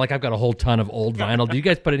vinyl. Like I've got a whole ton of old vinyl. Do you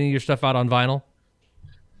guys put any of your stuff out on vinyl?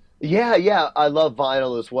 Yeah, I love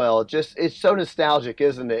vinyl as well. It's so nostalgic,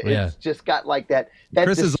 isn't it? Yeah. It's just got that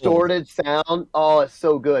Chris is distorted sound. Oh, it's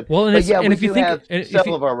so good. Well, and but it's- yeah, and we if you do think- have and if several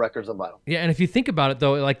you- of our records on vinyl. Yeah, and if you think about it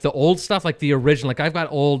though, like the old stuff, like the original, like I've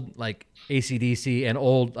got old like AC/DC and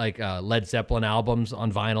old Led Zeppelin albums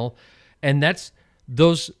on vinyl, and that's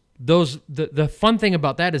the fun thing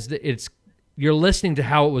about that is that you're listening to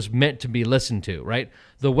how it was meant to be listened to, right?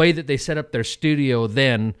 The way that they set up their studio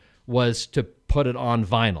then was to put it on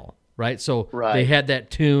vinyl, right? So they had that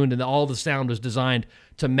tuned, and all the sound was designed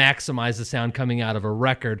to maximize the sound coming out of a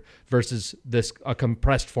record versus a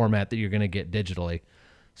compressed format that you're going to get digitally.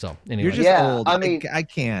 So anyway, you're just Yeah, old. I mean- I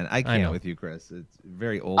can't know. with you, Chris. It's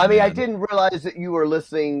very old. I mean, I man. didn't realize that you were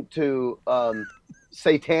listening to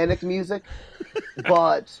satanic music,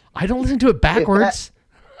 but I don't listen to it backwards.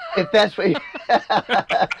 if that's what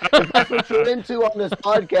if that's what you're into on this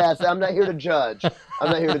podcast, I'm not here to judge.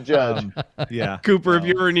 Yeah. Cooper, if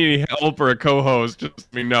you ever need any help or a co-host, just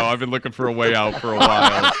let me know. I've been looking for a way out for a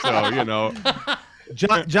while, so you know.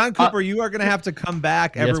 John Cooper, you are going to have to come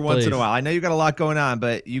back every Yes, once in please. a while. I know you got a lot going on,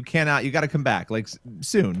 but you got to come back like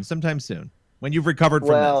soon, sometime soon, when you've recovered from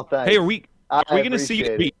Well, this. thanks. Hey, are we going to see you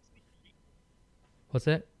appreciate it. What's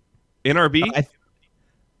that? NRB? I-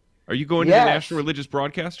 Are you going to the Yes. National Religious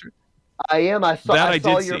Broadcaster? I am. I saw That I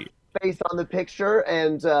saw did your see. face on the picture,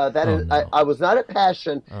 and that Oh, is. no. I was not at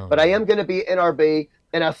Passion, Oh, but I no. am going to be at NRB,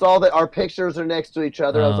 and I saw that our pictures are next to each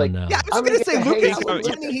other. I was Oh, like, no. Yeah, I I'm was going to gonna say, get to hang Lucas, out you're with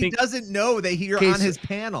telling me Lucas. he doesn't know that you're Okay, on so- his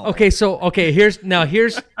panel. Okay,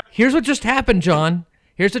 here's what just happened, John.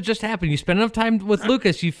 Here's what just happened. You spent enough time with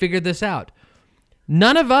Lucas, you figured this out.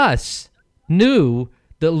 None of us knew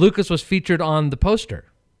that Lucas was featured on the poster.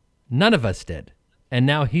 None of us did. And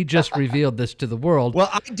now he just revealed this to the world. Well,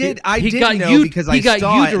 I did. I He did got know you- because he I got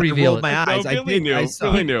saw you it to and I reveal rolled it. my eyes. No, Billy knew. I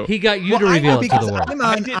saw Billy it. knew. He got you Well, to I reveal know it to because the world. I'm I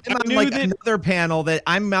on, did- I'm I on knew like that- another panel that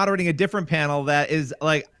I'm moderating a different panel that is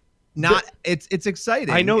like not. It's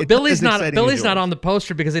exciting. I know It's Billy's as not exciting Billy's as not yours. on the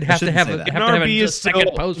poster because they'd have to shouldn't have say a, that. have to have NRB a is second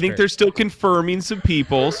still, I poster. think they're still confirming some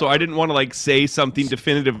people, so I didn't want to like say something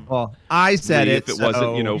definitive. Well, I said it. if it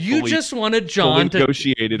wasn't, you know, you fully- just wanted fully John to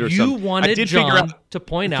negotiated or you something. I wanted did figure John out to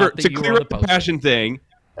point for, out that to you were clear on the up the poster. Passion thing.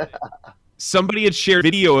 Somebody had shared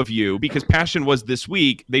video of you because Passion was this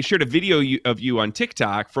week. They shared a video of you on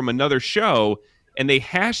TikTok from another show, and they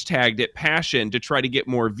hashtagged it Passion to try to get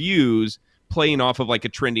more views, playing off of like a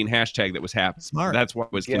trending hashtag that was happening. Smart. That's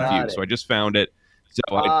what was Got confused. it. So I just found it. So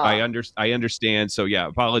I understand. So yeah,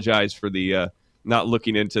 apologize for the not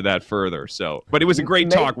looking into that further. So, but it was a great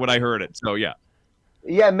talk when I heard it. So yeah,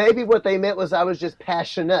 Yeah, maybe what they meant was I was just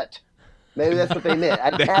passionate. Maybe that's what they meant.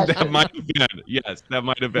 I'm that passionate. might have been. Yes, that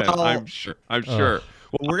might have been. Well, I'm sure. Well,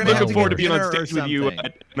 we're I'm gonna have looking to forward get to being on dinner or stage with you something.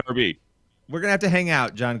 at NRB. We're gonna have to hang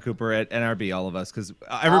out, John Cooper, at NRB, all of us, because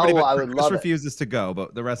everybody I but would Chris love it. refuses to go,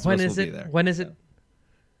 but the rest When of us is will it? be there. When is it?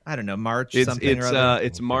 I don't know, March It's something or other.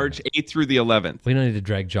 it's March 8th through the 11th We don't need to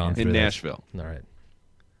drag John through in this. Nashville. All right.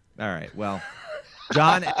 All right. Well,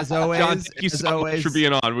 John, as always, John, thank you as so always, much for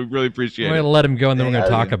being on. We really appreciate We're it. gonna let him go and then we're gonna Yeah.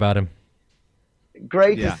 talk about him.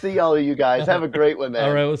 Great Yeah. to see all of you guys. Have a great one, man.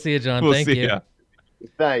 All right, we'll see you, John. We'll Thank see you. ya.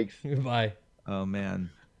 Thanks. Goodbye. Oh man,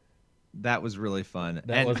 that was really fun.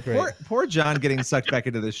 That was great. Poor John getting sucked back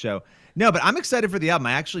into this show. No, but I'm excited for the album.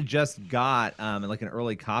 I actually just got like an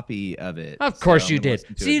early copy of it. Of course so you I'm gonna did.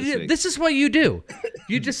 listen to See, it this week. this is what you do.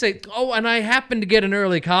 You just say, "Oh, and I happened to get an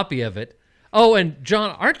early copy of it." Oh, and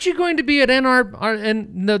John, aren't you going to be at and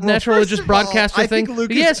the National first Religious of all, Broadcaster I thing? think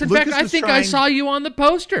Lucas- Yes, in fact, Lucas I was think I trying- saw you on the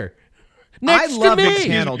poster next I love to the me.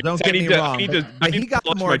 channel. Don't I get need me to- wrong. I need to, but I he need got to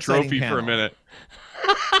the polish more my exciting trophy panel. for a minute.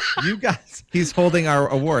 You guys, he's holding our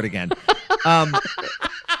award again.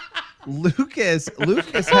 Lucas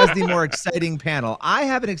has the more exciting panel. I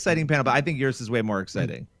have an exciting panel, but I think yours is way more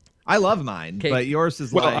exciting. I love mine, Okay. but yours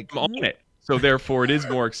is Well, like I'm on it, so therefore it is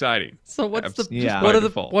more exciting. So what's the Yeah. what by are the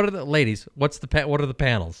default. what are the ladies? What are the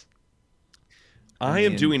panels? I mean,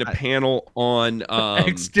 am doing a panel on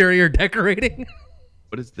Exterior decorating.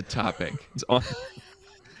 what is the topic? It's on.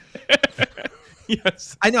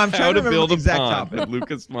 Yes, I know, I'm how trying to to remember build the a exact pond topic. with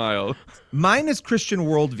Lucas Miles. mine is Christian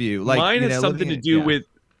worldview. Like Mine you has know, something to living do in- with.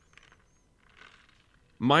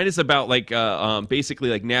 Mine is about like basically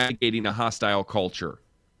like navigating a hostile culture.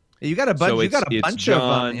 Yeah, you got a bunch. So you got a it's bunch of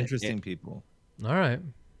John interesting and- people. All right.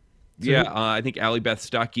 So Yeah, who- I think Allie Beth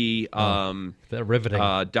Stuckey, They're riveting.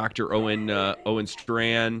 Dr. Owen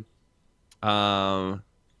Strand, and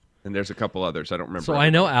there's a couple others I don't remember. So I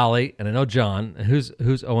know Allie and I know John. And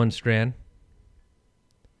who's Owen Strand?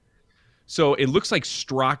 So it looks like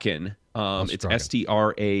Strachan. It's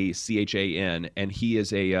Strachan. Strachan, and he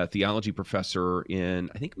is a theology professor in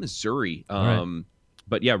I think Missouri. Right.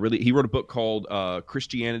 But yeah, really, he wrote a book called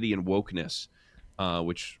Christianity and Wokeness,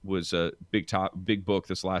 which was a big book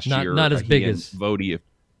this last Not- year. not as He big and as- Vody.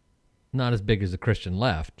 Not as big as the Christian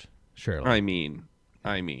left, surely. I mean,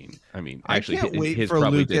 I actually, can't wait his for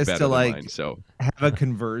probably did Lucas better to than like mine, so. have a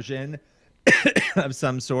conversion of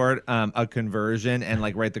some sort, a conversion, and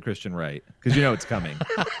like write the Christian right because you know it's coming.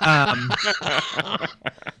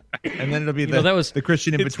 And then it'll be know, that was- the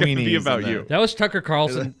Christian in It's gonna between. be about you. That was Tucker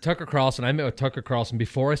Carlson. Tucker Carlson. I met with Tucker Carlson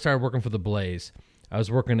before I started working for the Blaze. I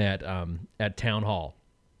was working at Town Hall.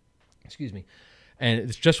 Excuse me. And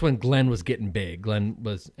it's just when Glenn was getting big. Glenn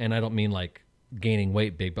was, and I don't mean like gaining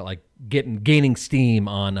weight big, but like gaining steam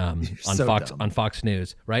on so Fox dumb. on Fox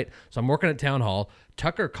News, right? So I'm working at Town Hall.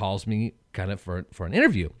 Tucker calls me kind of for an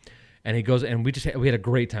interview, And he goes, and we had a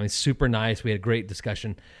great time. He's super nice. We had a great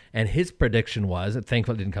discussion. And his prediction was,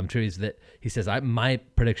 thankfully it didn't come true, is that he says, my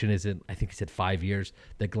prediction is I think he said 5 years,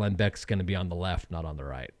 that Glenn Beck's going to be on the left, not on the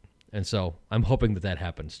right. And so I'm hoping that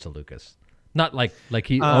happens to Lucas. Not like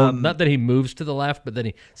he, not that he moves to the left, but then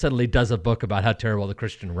he suddenly does a book about how terrible the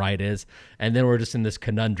Christian right is. And then we're just in this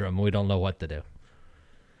conundrum. We don't know what to do.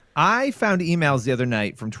 I found emails the other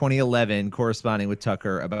night from 2011 corresponding with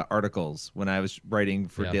Tucker about articles when I was writing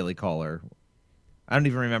for Daily Caller. I don't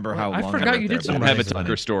even remember how long. I forgot you did I don't have a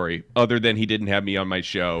Tucker story other than he didn't have me on my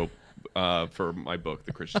show for my book,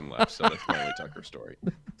 The Christian Left. So that's my only Tucker story.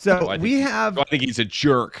 So I think he's a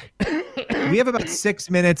jerk. We have about 6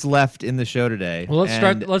 minutes left in the show today. Well, let's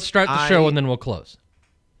start the show and then we'll close.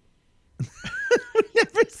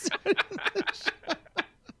 Never started the show.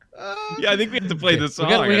 Yeah, I think we have to play the song.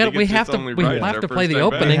 We have to play the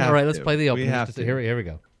opening. All right, let's play the opening. Here we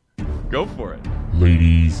go. Go for it.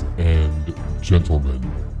 Ladies and gentlemen.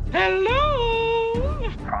 Hello!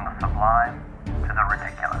 From the sublime to the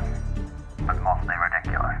ridiculous, but mostly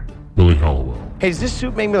ridiculous. Billy Hallowell. Hey, does this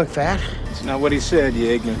suit make me look fat? It's not what he said,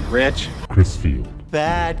 you ignorant wretch. Chris Field.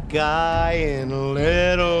 Bad guy in a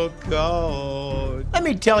little coat. Let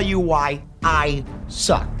me tell you why I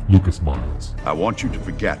suck. Lucas Miles. I want you to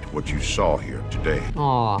forget what you saw here today.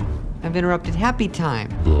 Aw, I've interrupted happy time.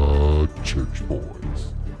 The Church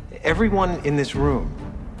Boys. Everyone in this room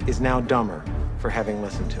is now dumber for having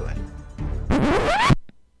listened to it.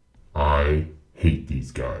 I hate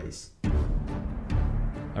these guys.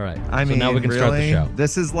 All right. I mean, so now we can start the show.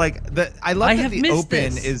 This is like I love that the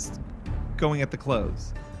open is going at the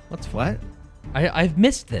close. What? I've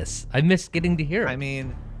missed this. I missed getting to hear it. I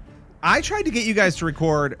mean, I tried to get you guys to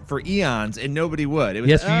record for eons, and nobody would. It was,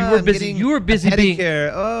 yes, you were busy. You were busy being.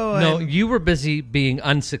 You were busy being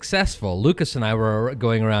unsuccessful. Lucas and I were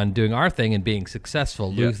going around doing our thing and being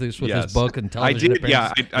successful. Yeah. Lucas with his book and television.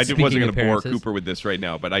 I wasn't going to bore Cooper with this right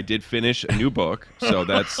now, but I did finish a new book. So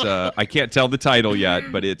that's I can't tell the title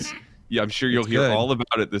yet, but it's. Yeah, I'm sure you'll hear all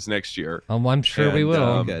about it this next year. I'm sure we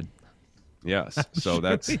will. Good. Yes, so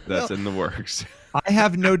that's in the works. I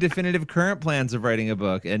have no definitive current plans of writing a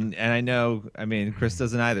book, and I know, I mean, Chris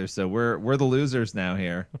doesn't either. So we're the losers now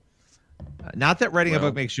here. Not that writing a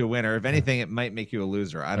book makes you a winner. If anything, it might make you a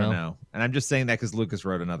loser. I don't know. And I'm just saying that because Lucas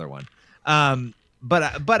wrote another one.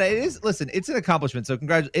 But it is. Listen, it's an accomplishment. So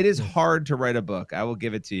congratulations. It is hard to write a book. I will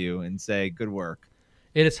give it to you and say good work.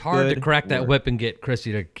 It is hard to crack that whip and get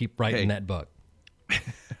Chrissy to keep writing that book.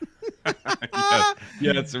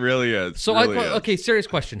 Yes, it really is. So, okay, serious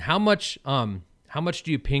question: How much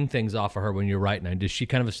do you ping things off of her when you're writing? And is she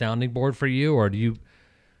kind of a sounding board for you, or do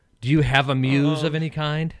you have a muse of any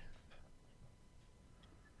kind?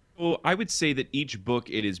 Well, I would say that each book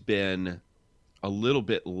it has been a little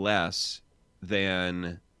bit less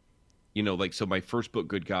than, like, so my first book,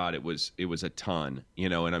 Good God, it was a ton,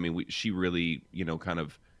 and I mean, she really, kind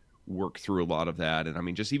of worked through a lot of that. And I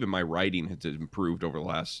mean, just even my writing has improved over the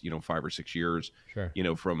last, 5 or 6 years, sure.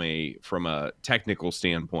 From a technical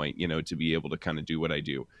standpoint, to be able to kind of do what I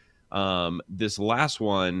do. This last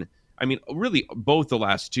one, I mean, really both the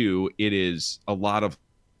last two, it is a lot of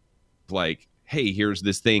like, hey, here's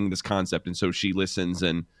this thing, this concept. And so she listens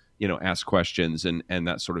and, asks questions and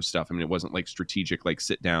that sort of stuff. I mean, it wasn't like strategic, like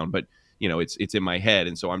sit down, but it's in my head.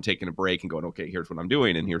 And so I'm taking a break and going, okay, here's what I'm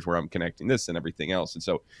doing. And here's where I'm connecting this and everything else. And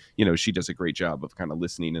so, she does a great job of kind of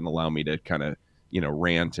listening and allow me to kind of,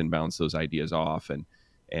 rant and bounce those ideas off.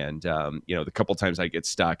 And the couple times I get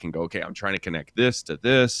stuck and go, okay, I'm trying to connect this to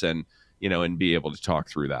this and, and be able to talk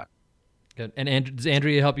through that. Good. And does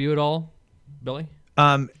Andrea help you at all, Billy?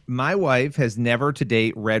 My wife has never to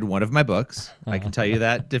date read one of my books. I can tell you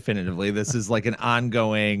that definitively. This is like an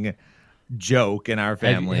ongoing joke in our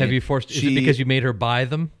family. Have you forced? Is it because you made her buy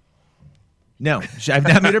them? No, I've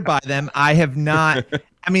not made her buy them. I have not.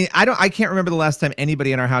 I mean, I can't remember the last time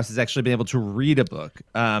anybody in our house has actually been able to read a book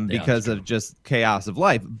because of just chaos of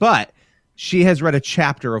life. But she has read a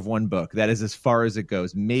chapter of one book. That is as far as it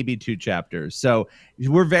goes, maybe 2 chapters. So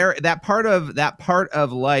we're that part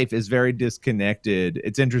of life is very disconnected.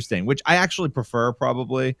 It's interesting, which I actually prefer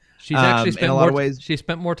probably. She's actually spent in a lot of ways. She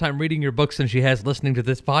spent more time reading your books than she has listening to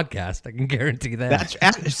this podcast. I can guarantee that.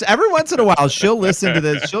 That's every once in a while she'll listen to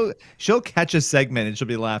this. She'll catch a segment and she'll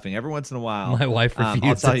be laughing every once in a while. My wife refuses.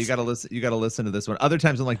 I'll tell you, you got to listen to this one. Other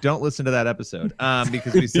times I'm like, don't listen to that episode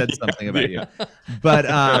because we said something about you. But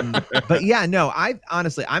yeah, no.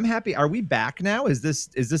 I'm happy. Are we back now? Is this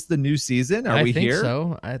the new season? Are we here?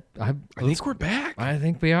 So I think we're back. I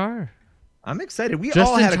think we are. I'm excited. We just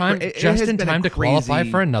all in had time, just in time to qualify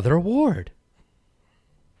for another award.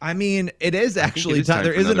 I mean, it is actually time.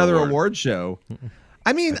 There is another award show.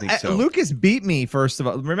 I mean, think so. Lucas beat me, first of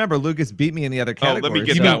all. Remember, Lucas beat me in the other Oh, categories. let me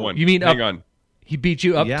get You that mean- one. you mean Hang up- on. He beat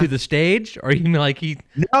you up to the stage, or you mean like he?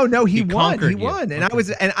 No, he won. conquered He you. won,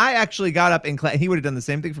 and I actually got up and clapped. He would have done the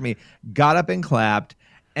same thing for me. Got up and clapped,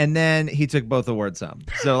 and then he took both awards home.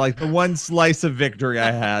 So like the one slice of victory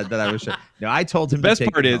I had that I was. No, I told him. The best to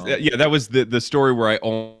take part it is, home. that was the story where I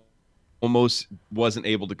almost wasn't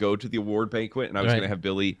able to go to the award banquet, and I was Right. going to have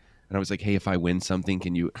Billy, and I was like, "Hey, if I win something,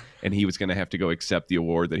 can you?" And he was going to have to go accept the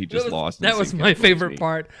award that he just lost. in That the was same my category as favorite me.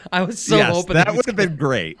 part. I was so yes, hoping that would have been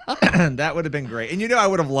great. That would have been great, and I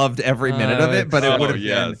would have loved every minute of it, but it would have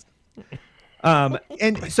yes. been.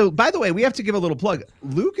 And so, by the way, we have to give a little plug.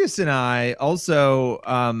 Lucas and I also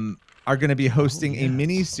are going to be hosting a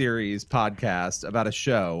mini series podcast about a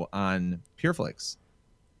show on PureFlix.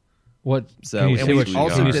 What? So, Can you and say we what?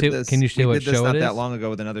 also Can you did say? this. Can you say we what did this show not it is? that long ago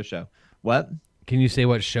with another show. What? Can you say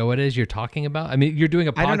what show it is you're talking about? I mean, you're doing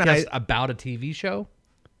a I don't know. podcast about a TV show.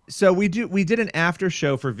 So we did an after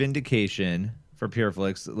show for Vindication for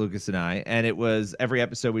PureFlix, Lucas and I, and it was every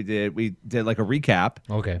episode we did like a recap.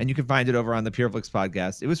 Okay. And you can find it over on the PureFlix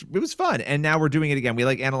podcast. It was fun, and now we're doing it again. We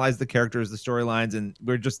like analyze the characters, the storylines, and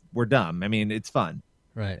we're dumb. I mean, it's fun.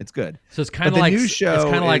 Right. It's good. So it's kind of But like the new show. It's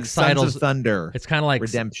kind of like is Sons Seidel's of Thunder. It's kind of like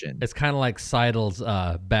Redemption. It's kind of like Seidel's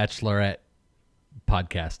Bachelorette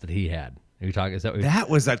podcast that he had. Are you talking? Is that what That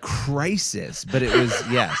was a crisis, but it was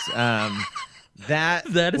yes. That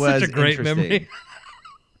is was such a great interesting. memory.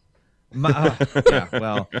 Yeah,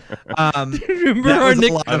 well, Do you remember that our was a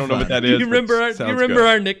nick? lot of I don't know what fun. that Do is. you remember? but Do you sounds remember good.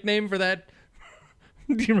 our nickname for that?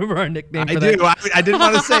 Do you remember our nickname? I for do. That? I didn't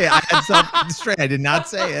want to say it. I had self-restraint. I did not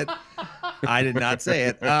say it. I did not say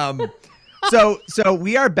it. So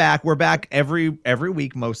we are back. We're back every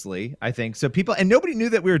week mostly, I think. So people, and nobody knew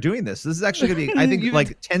that we were doing this. This is actually going to be, I think,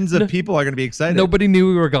 like tens of people are going to be excited. Nobody knew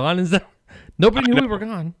we were gone. Is that? Nobody knew we were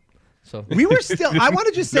gone. So We were still. I want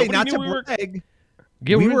to just say, Nobody not knew to we were- brag.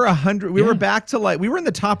 Yeah, we were 100. We yeah. were back to we were in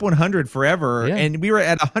the top 100 forever, Yeah. and we were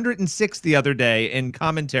at 106 the other day in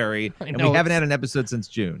commentary, and know, we haven't had an episode since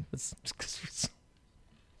June. It's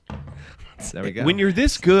There we go. When you're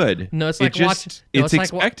this good, No, it's like it's it's like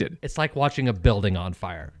expected. it's like watching a building on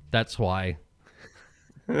fire. That's why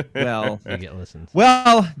well, you get listens.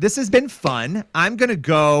 well, this has been fun. I'm gonna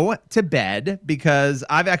go to bed because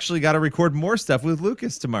I've actually got to record more stuff with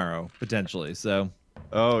Lucas tomorrow potentially. So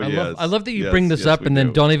Oh yes. I love that you Yes, bring this yes, up we and then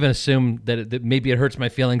do. don't even assume that maybe it hurts my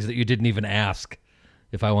feelings that you didn't even ask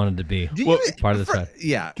if I wanted to be Well, part of the set.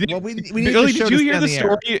 yeah. Did- Well, we need Billy, to show did you this hear down the the air.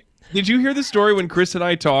 story? Did you hear the story when Chris and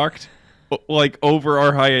I talked, like over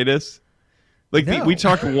our hiatus? Like No. we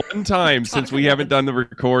talked one time since we haven't done the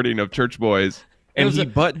recording of Church Boys, and was he a-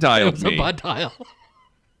 butt It dialed was me. a butt dial.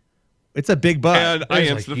 It's a big butt. And I was,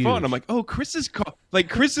 answered like, the phone. huge. I'm like, "Oh, Chris is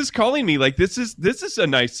Chris is calling me. Like this is a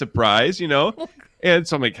nice surprise, you know." And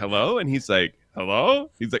so I'm like, "Hello," and he's like,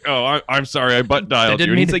 "Hello." He's like, "Oh, I'm sorry, I butt dialed you." didn't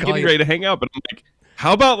And mean he's to like call getting you. ready to hang out, but I'm like,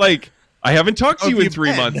 "How about like I haven't talked to How you have in you 3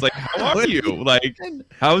 been? months. Like, how are you? Like,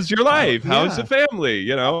 how's your life? How's yeah. the family?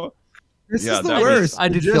 You know." This Yeah, is the that was- worst. I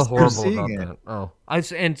did Just feel for horrible seeing about it. that. Oh,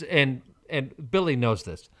 and Billy knows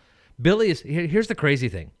this. Billy is here's the crazy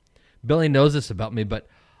thing. Billy knows this about me, but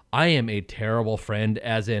I am a terrible friend.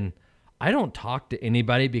 As in, I don't talk to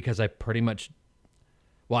anybody because I pretty much.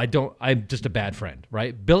 Well, I don't. I'm just a bad friend,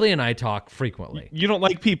 right? Billy and I talk frequently. You don't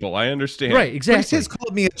like people. I understand. Right, Chris exactly. has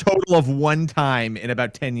called me a total of one time in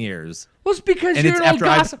about 10 years. Well, it's because And you're it's an old after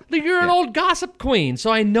I've- gossip. You're an old gossip queen,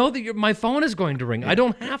 so I know that my phone is going to ring. I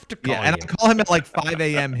don't have to call Yeah, and you. I call him at like 5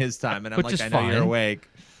 a.m. his time, and I'm Which like, is I know you're fine. awake.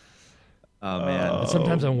 Oh man. And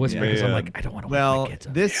sometimes I'm whispering because I'm man. like, I don't want to Well, wake my kids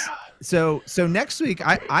up. this so next week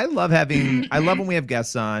I love when we have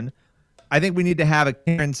guests on. I think we need to have a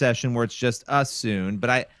Karen session where it's just us soon, but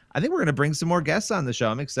I think we're going to bring some more guests on the show.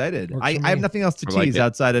 I'm excited. Works I for have me. nothing else to I like tease it.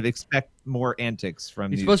 outside of expect more antics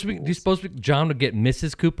from You these supposed to be? Do you fools. supposed to be John to get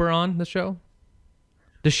Mrs. Cooper on the show?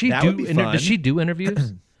 Does she That do? would be fun. Does she do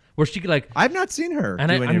interviews? Where she could like? I've not seen her. And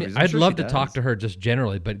do I mean, interviews. I'm I'd sure love she to talk does. to her just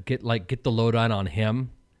generally, but get the lowdown on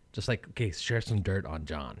him. Just like, okay, share some dirt on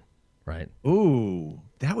John, right? Ooh,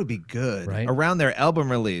 that would be good. Right? Around their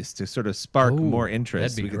album release to sort of spark Ooh, more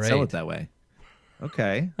interest. that'd be We could sell great. it that way.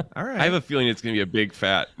 Okay. All right. I have a feeling it's going to be a big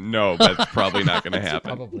fat no. That's probably not going to happen.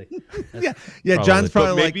 Probably. yeah. probably- John's But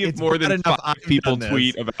probably like, maybe if it's more bad than enough 5 I've people done this.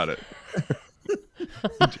 tweet about it.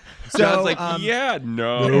 So, John's like, yeah,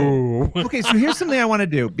 no. Okay, so here's something I want to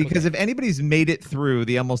do because if anybody's made it through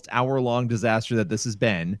the almost hour-long disaster that this has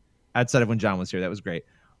been, outside of when John was here, that was great.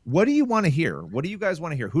 what do you want to hear? What do you guys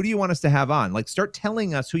want to hear? Who do you want us to have on? Like, start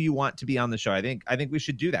telling us who you want to be on the show. I think we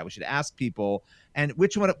should do that. We should ask people. And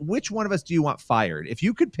which one of us do you want fired? If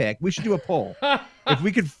you could pick, we should do a poll. If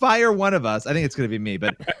we could fire one of us, I think it's going to be me,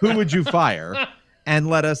 but who would you fire? And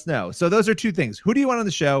let us know. So those are two things. Who do you want on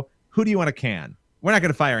the show? Who do you want to can? We're not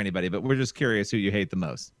going to fire anybody, but we're just curious who you hate the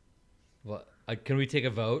most. Well, can we take a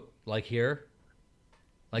vote like here?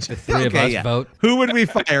 Like the three of us vote? Who would we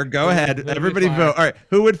fire? Go ahead. Everybody vote. All right.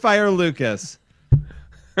 Who would fire Lucas?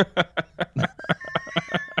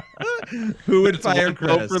 Who would fire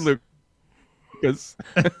Chris? Vote for Lucas.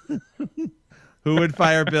 Who would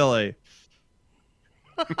fire Billy?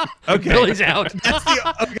 Okay. Billy's out.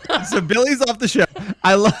 Okay, so Billy's off the show.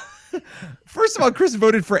 I love. First of all, Chris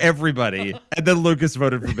voted for everybody, and then Lucas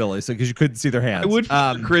voted for Billy, so because you couldn't see their hands. I would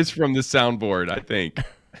Chris from the soundboard, I think.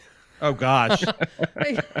 Oh gosh,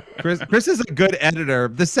 Chris is a good editor.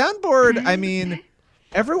 The soundboard, I mean,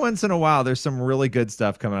 every once in a while, there's some really good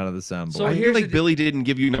stuff coming out of the soundboard. So I feel like Billy didn't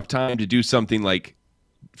give you enough time to do something like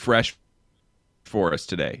fresh for us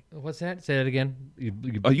today. What's that? Say that again. You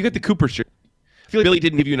got the Cooper shirt. I feel like Billy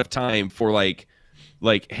didn't give you enough time for like,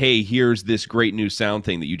 hey, here's this great new sound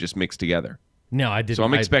thing that you just mixed together. No, I didn't. So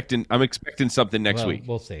I'm expecting something next week.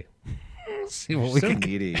 We'll see. See what we can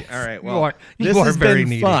needy. All right. Well, you this has very been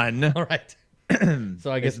needy. fun. All right.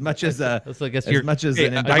 So I guess as much as an I have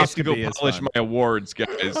to go endoscopy polish my awards,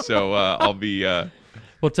 guys. So I'll be. I'll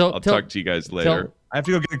talk to you guys later. I have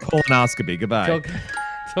to go get a colonoscopy. Goodbye.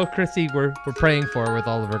 Tell Chrissy we're praying for her with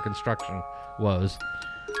all of her construction woes.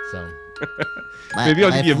 So maybe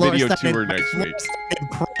I'll give you a video tour next week.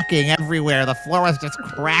 Cracking everywhere. The floor was just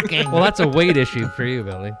cracking. Well, that's a weight issue for you,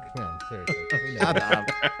 Billy. Come on, seriously. Shut up.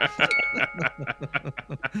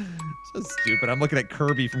 So stupid. I'm looking at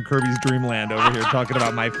Kirby from Kirby's Dream Land over here talking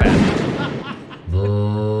about my fat.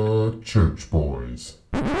 The Church Boys.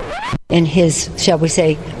 In his, shall we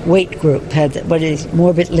say, weight group, had what is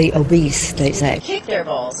morbidly obese, they say. Kick their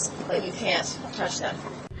balls, but you can't touch them.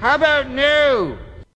 How about no?